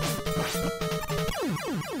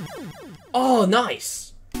 Oh,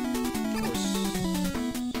 nice! That was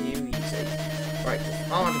so easy. Right,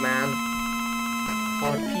 Hard Man.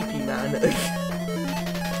 Hard PP Man.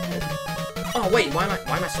 Oh wait, why am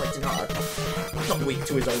I selecting hard? He's not weak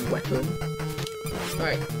to his own weapon.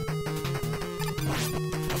 Alright.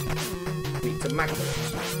 Weak to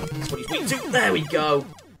magnets. That's what he's weak to. There we go!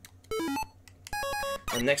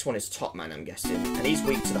 And the next one is Top Man, I'm guessing. And he's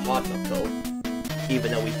weak to the hard knuckle,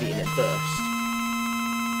 even though we've beaten it first.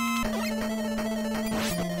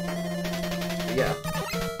 But yeah.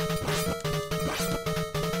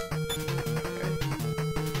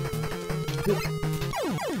 Okay.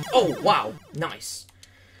 Oh, wow. Nice.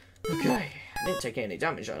 Okay. I didn't take any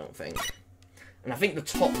damage, I don't think. And I think the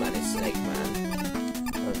top man is Snake Man.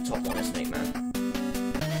 The top one is Snake Man.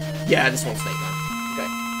 Yeah, this one's Snake Man. Okay.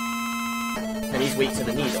 And he's weak to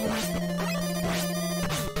the needle.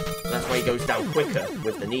 That's why he goes down quicker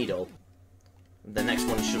with the needle. The next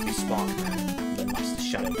one should be Spark Man. Then that's the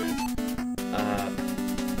Shadow Man.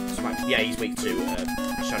 Yeah, he's weak to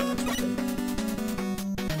Shadow Man's weapon.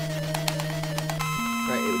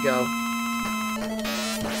 Right, here we go.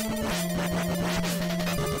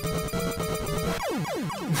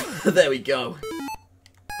 There we go.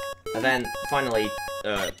 And then, finally,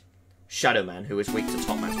 Shadow Man, who is weak to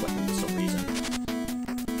Top Man's weapon for some reason.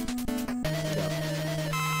 There we go.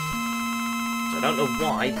 So I don't know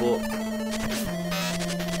why, but...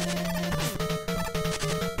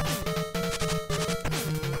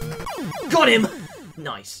 Got him!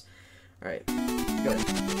 Nice. Alright, got him.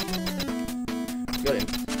 Got him.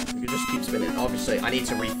 You can just keep spinning. Obviously, I need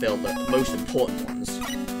to refill the most important ones.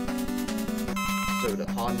 So the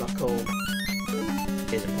hard knuckle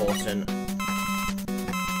is important.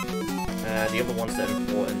 The other ones that are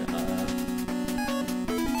important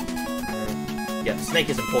yeah, the snake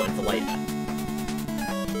is important for later.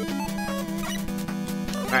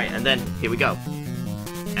 Alright, and then, here we go.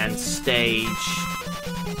 And stage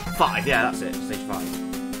 5, yeah, that's it, stage 5.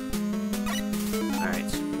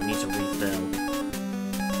 Alright, we need to refill.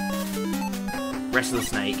 Rest of the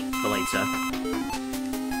snake for later.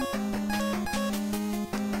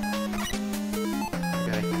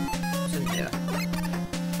 Okay, what's in here?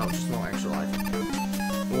 Oh, just more extra life.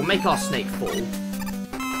 We'll make our snake full.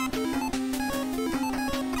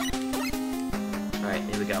 Alright,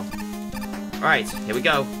 here we go. Alright, here we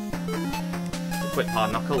go. A quick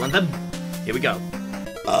hard knuckle, and then here we go.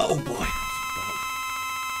 Oh boy.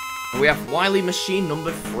 And we have Wily machine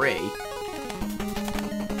number 3.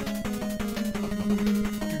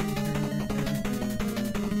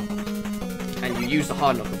 And you use the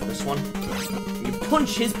hard knuckle for this one. You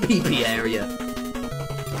punch his pee-pee area.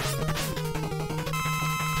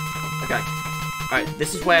 Okay. Alright,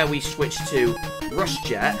 this is where we switch to Rush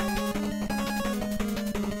Jet.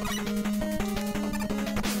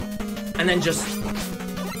 And then just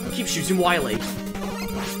keep shooting Wily.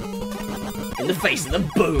 In the face, and then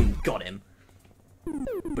boom! Got him.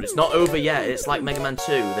 But it's not over yet. It's like Mega Man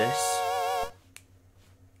 2, this.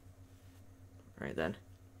 Right then.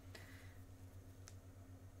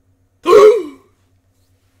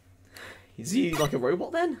 Is he like a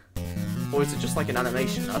robot then? Or is it just like an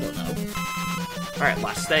animation? I don't know. Alright,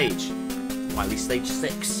 last stage. Wily stage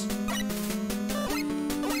 6.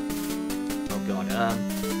 Oh god,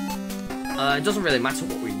 it doesn't really matter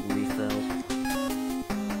what we refill.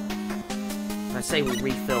 I say we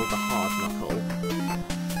refill the hard knuckle.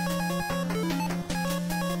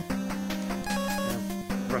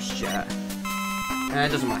 Rush Jet.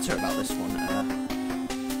 It doesn't matter about this one.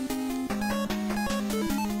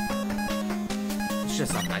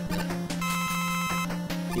 just have Magnet.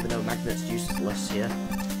 Even though Magnet's useless here.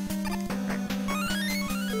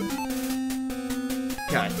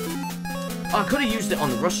 Okay. Oh, I could have used it on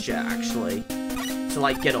the rush jet, actually. To,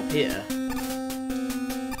 like, get up here.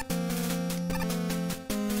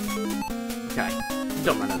 Okay.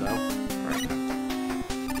 Don't run it, though. Right.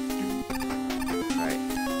 Right.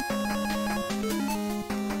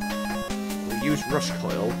 We'll use Rush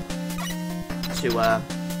Coil to,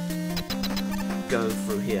 go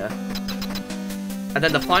through here. And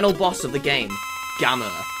then the final boss of the game,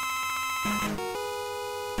 Gamma.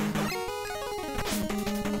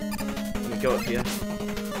 Let me go up here.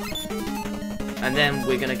 And then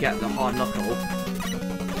we're gonna get the hard knuckle.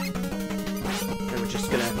 And we're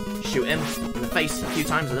just gonna shoot him in the face a few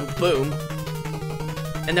times and then boom.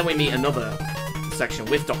 And then we meet another section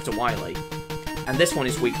with Dr. Wily. And this one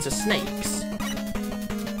is weak to snakes.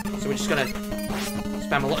 So we're just gonna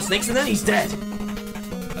spam a lot of snakes and then he's dead.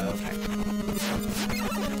 Okay.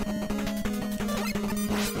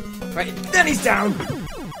 Right, then he's down!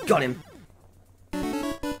 Got him.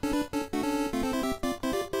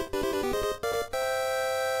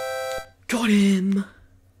 Got him!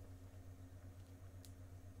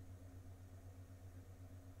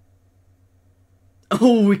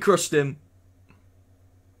 Oh, we crushed him.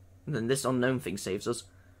 And then this unknown thing saves us.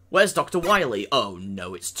 Where's Dr. Wily? Oh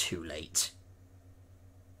no, it's too late.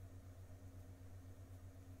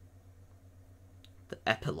 The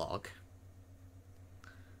epilogue.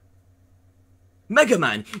 Mega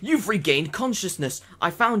Man, you've regained consciousness.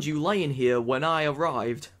 I found you laying here when I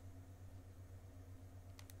arrived.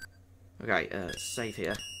 Okay, save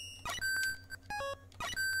here.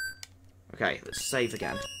 Okay, let's save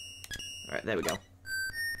again. Alright, there we go.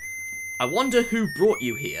 I wonder who brought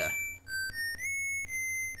you here.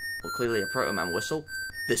 Well, clearly a Proto Man whistle.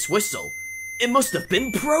 This whistle? It must have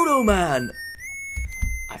been Proto Man!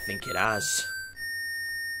 I think it has.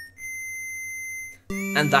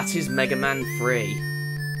 And that is Mega Man 3.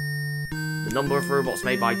 The number of robots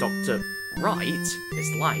made by Dr. Wright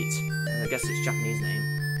is Light. I guess it's Japanese name.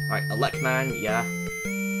 Alright, Elecman, yeah.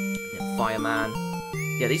 Fireman.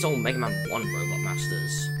 Yeah, these are all Mega Man 1 Robot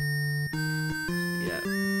Masters. Yeah,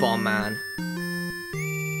 Bomb Man.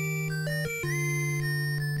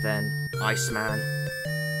 Then Iceman.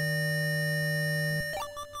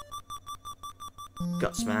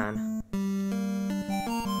 Gutsman.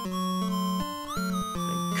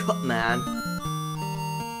 Then Cutman.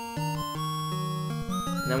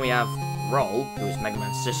 And then we have Roll, who is Mega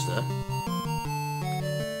Man's sister.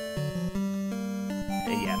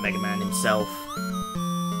 Yeah, Mega Man himself.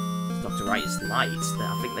 Dr. Wright is Light.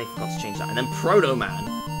 I think they forgot to change that. And then Proto Man,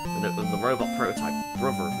 the robot prototype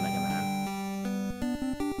brother of Mega Man.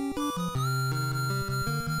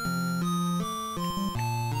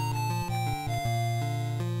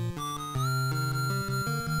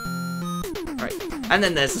 Right, and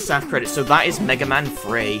then there's the staff credits. So that is Mega Man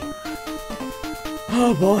 3.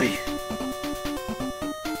 Oh boy.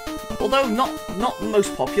 Although not the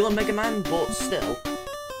most popular Mega Man, but still.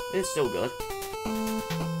 It's still good.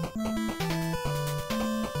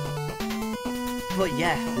 But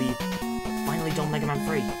yeah, we finally done Mega Man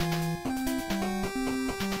 3.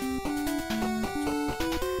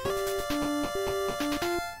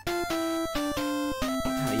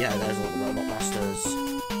 Oh yeah, there's all the Robot Masters.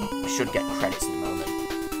 We should get credits in a moment.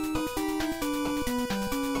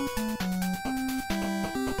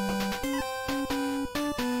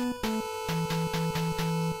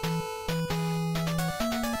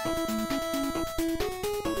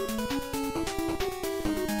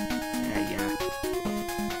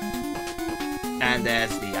 And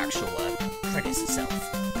there's the actual credits itself.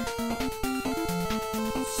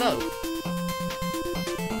 So,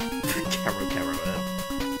 Kero,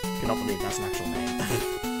 cannot believe that's an actual name.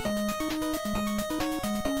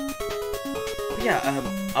 But yeah,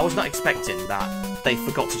 I was not expecting that they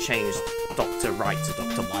forgot to change Dr. Wright to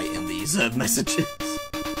Dr. White in these messages.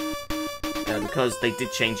 Because they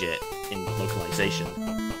did change it in localization.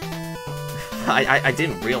 I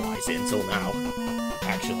didn't realise it until now,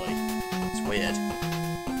 actually. It's weird.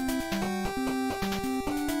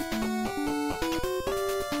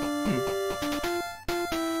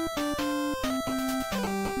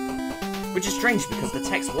 Which is strange because the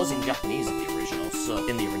text was in Japanese in the original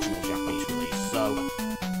Japanese release, so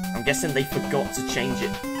I'm guessing they forgot to change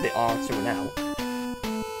it, the R to an L.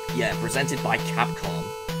 Yeah, presented by Capcom.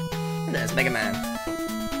 And there's Mega Man.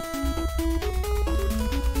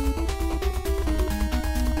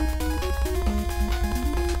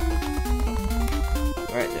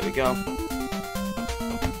 Alright, there we go.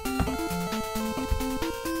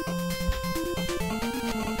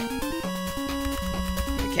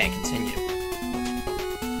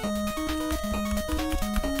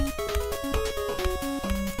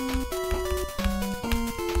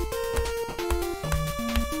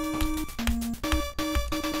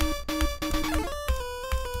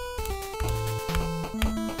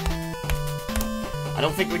 I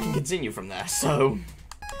don't think we can continue from there, so...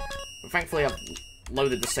 But thankfully, I've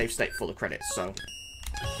loaded the save state full of credits, so...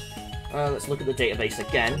 let's look at the database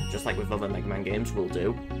again, just like with other Mega Man games, we'll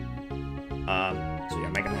do. So yeah,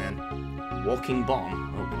 Mega Man. Walking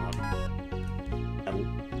Bomb. Oh god.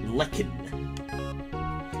 Leckin.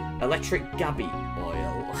 Electric Gabby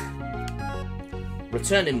Oil.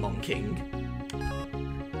 Returning Monking.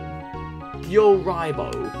 Gyo-Ribo.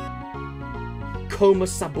 Koma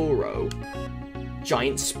Saburo.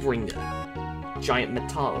 Giant Springer. Giant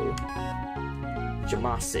Metal.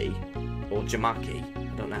 Jamasi. Or Jamaki.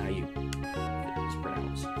 I don't know how it's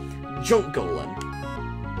pronounced. Junk Golem.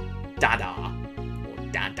 Dada. Or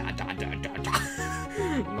da-da-da-da-da-da.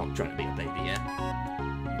 I'm not trying to be a baby yet.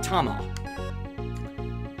 Tama.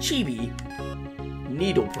 Chibi.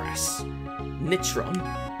 Needle Press. Nitron.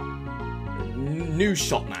 New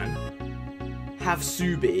Shotman.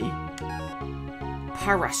 Havsubi.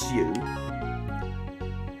 Parasu.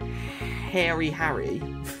 Hairy Harry.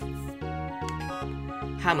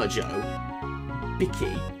 Hammer Joe.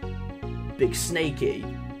 Bicky. Big Snakey.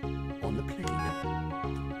 On the plane.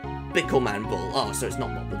 Bickleman Bull. Oh, so it's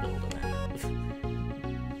not Bob the Builder.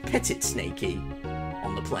 Petit Snakey.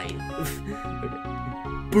 On the plane.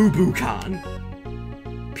 Boo Boo Khan.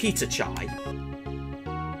 Peter Chai.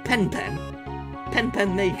 Pen Pen. Pen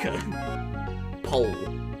Pen Maker. Pole.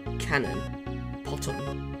 Cannon. Potton.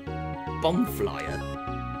 Bomb Flyer.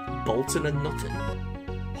 Bolton and Nutten.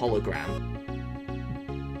 Hologram.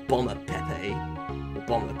 Bomber Pepe. Or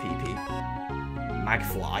Bomber Peepee.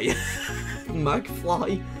 Magfly.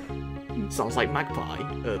 Magfly. Sounds like magpie.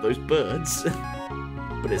 Those birds.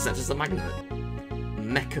 But it's just a magnet.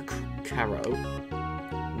 Mecha Caro.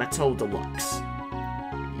 Metal Deluxe.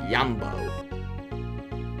 Yambo.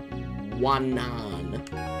 Wanan.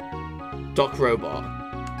 Doc Robot.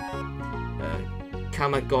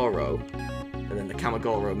 Kamagoro. And then the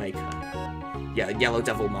Kamagoro Maker. Yeah, Yellow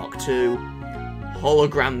Devil Mark II.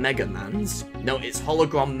 Hologram Mega Mans. No, it's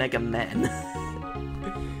Hologram Mega Men.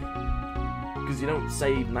 Because you don't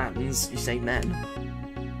say mans, you say men.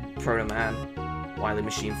 Proto Man. Wily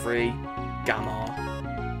Machine 3.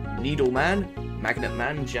 Gamma. Needle Man. Magnet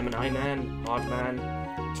Man. Gemini Man. Hard Man.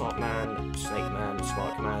 Top Man. Snake Man.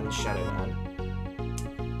 Spark Man. Shadow Man.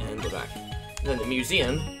 And we're back. And then the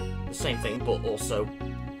museum. The same thing, but also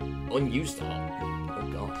unused art. Oh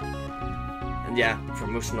god. And yeah,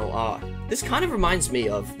 promotional art. This kind of reminds me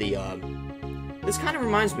of the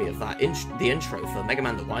the intro for Mega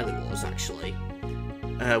Man: The Wily Wars, actually,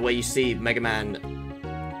 where you see Mega Man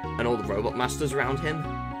and all the Robot Masters around him.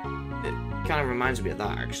 It kind of reminds me of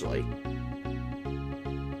that, actually.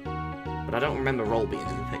 But I don't remember Roll being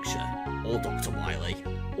in the picture, or Dr. Wily,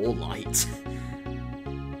 or Light.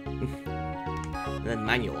 And then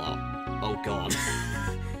manual art. Oh god.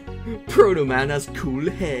 Proto Man has cool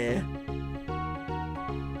hair.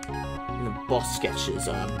 And the boss sketches,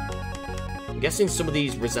 I'm guessing some of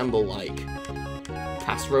these resemble, like,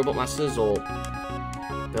 past Robot Masters, or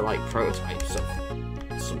they're like prototypes of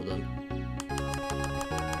some of them.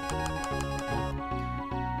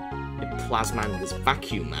 Plasman, there's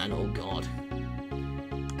Vacuum Man, oh god.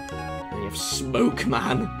 And you have Smoke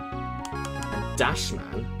Man. And Dash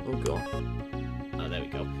Man, oh god. Oh, there we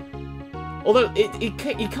go. Although,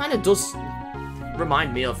 it kind of does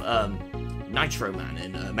remind me of Nitro Man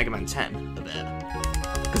in Mega Man 10 a bit.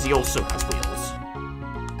 Because he also has wheels.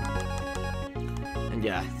 And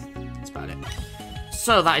yeah, that's about it.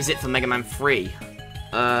 So that is it for Mega Man 3.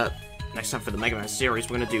 Next time for the Mega Man series,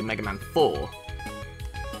 we're going to do Mega Man 4.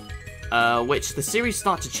 Which the series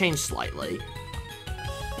start to change slightly.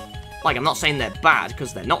 Like, I'm not saying they're bad,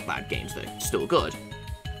 because they're not bad games, they're still good.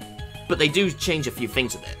 But they do change a few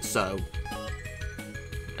things a bit, so...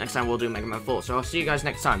 Next time we'll do Mega Man 4. So I'll see you guys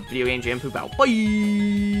next time. Video Game Jam Poop out. Bye!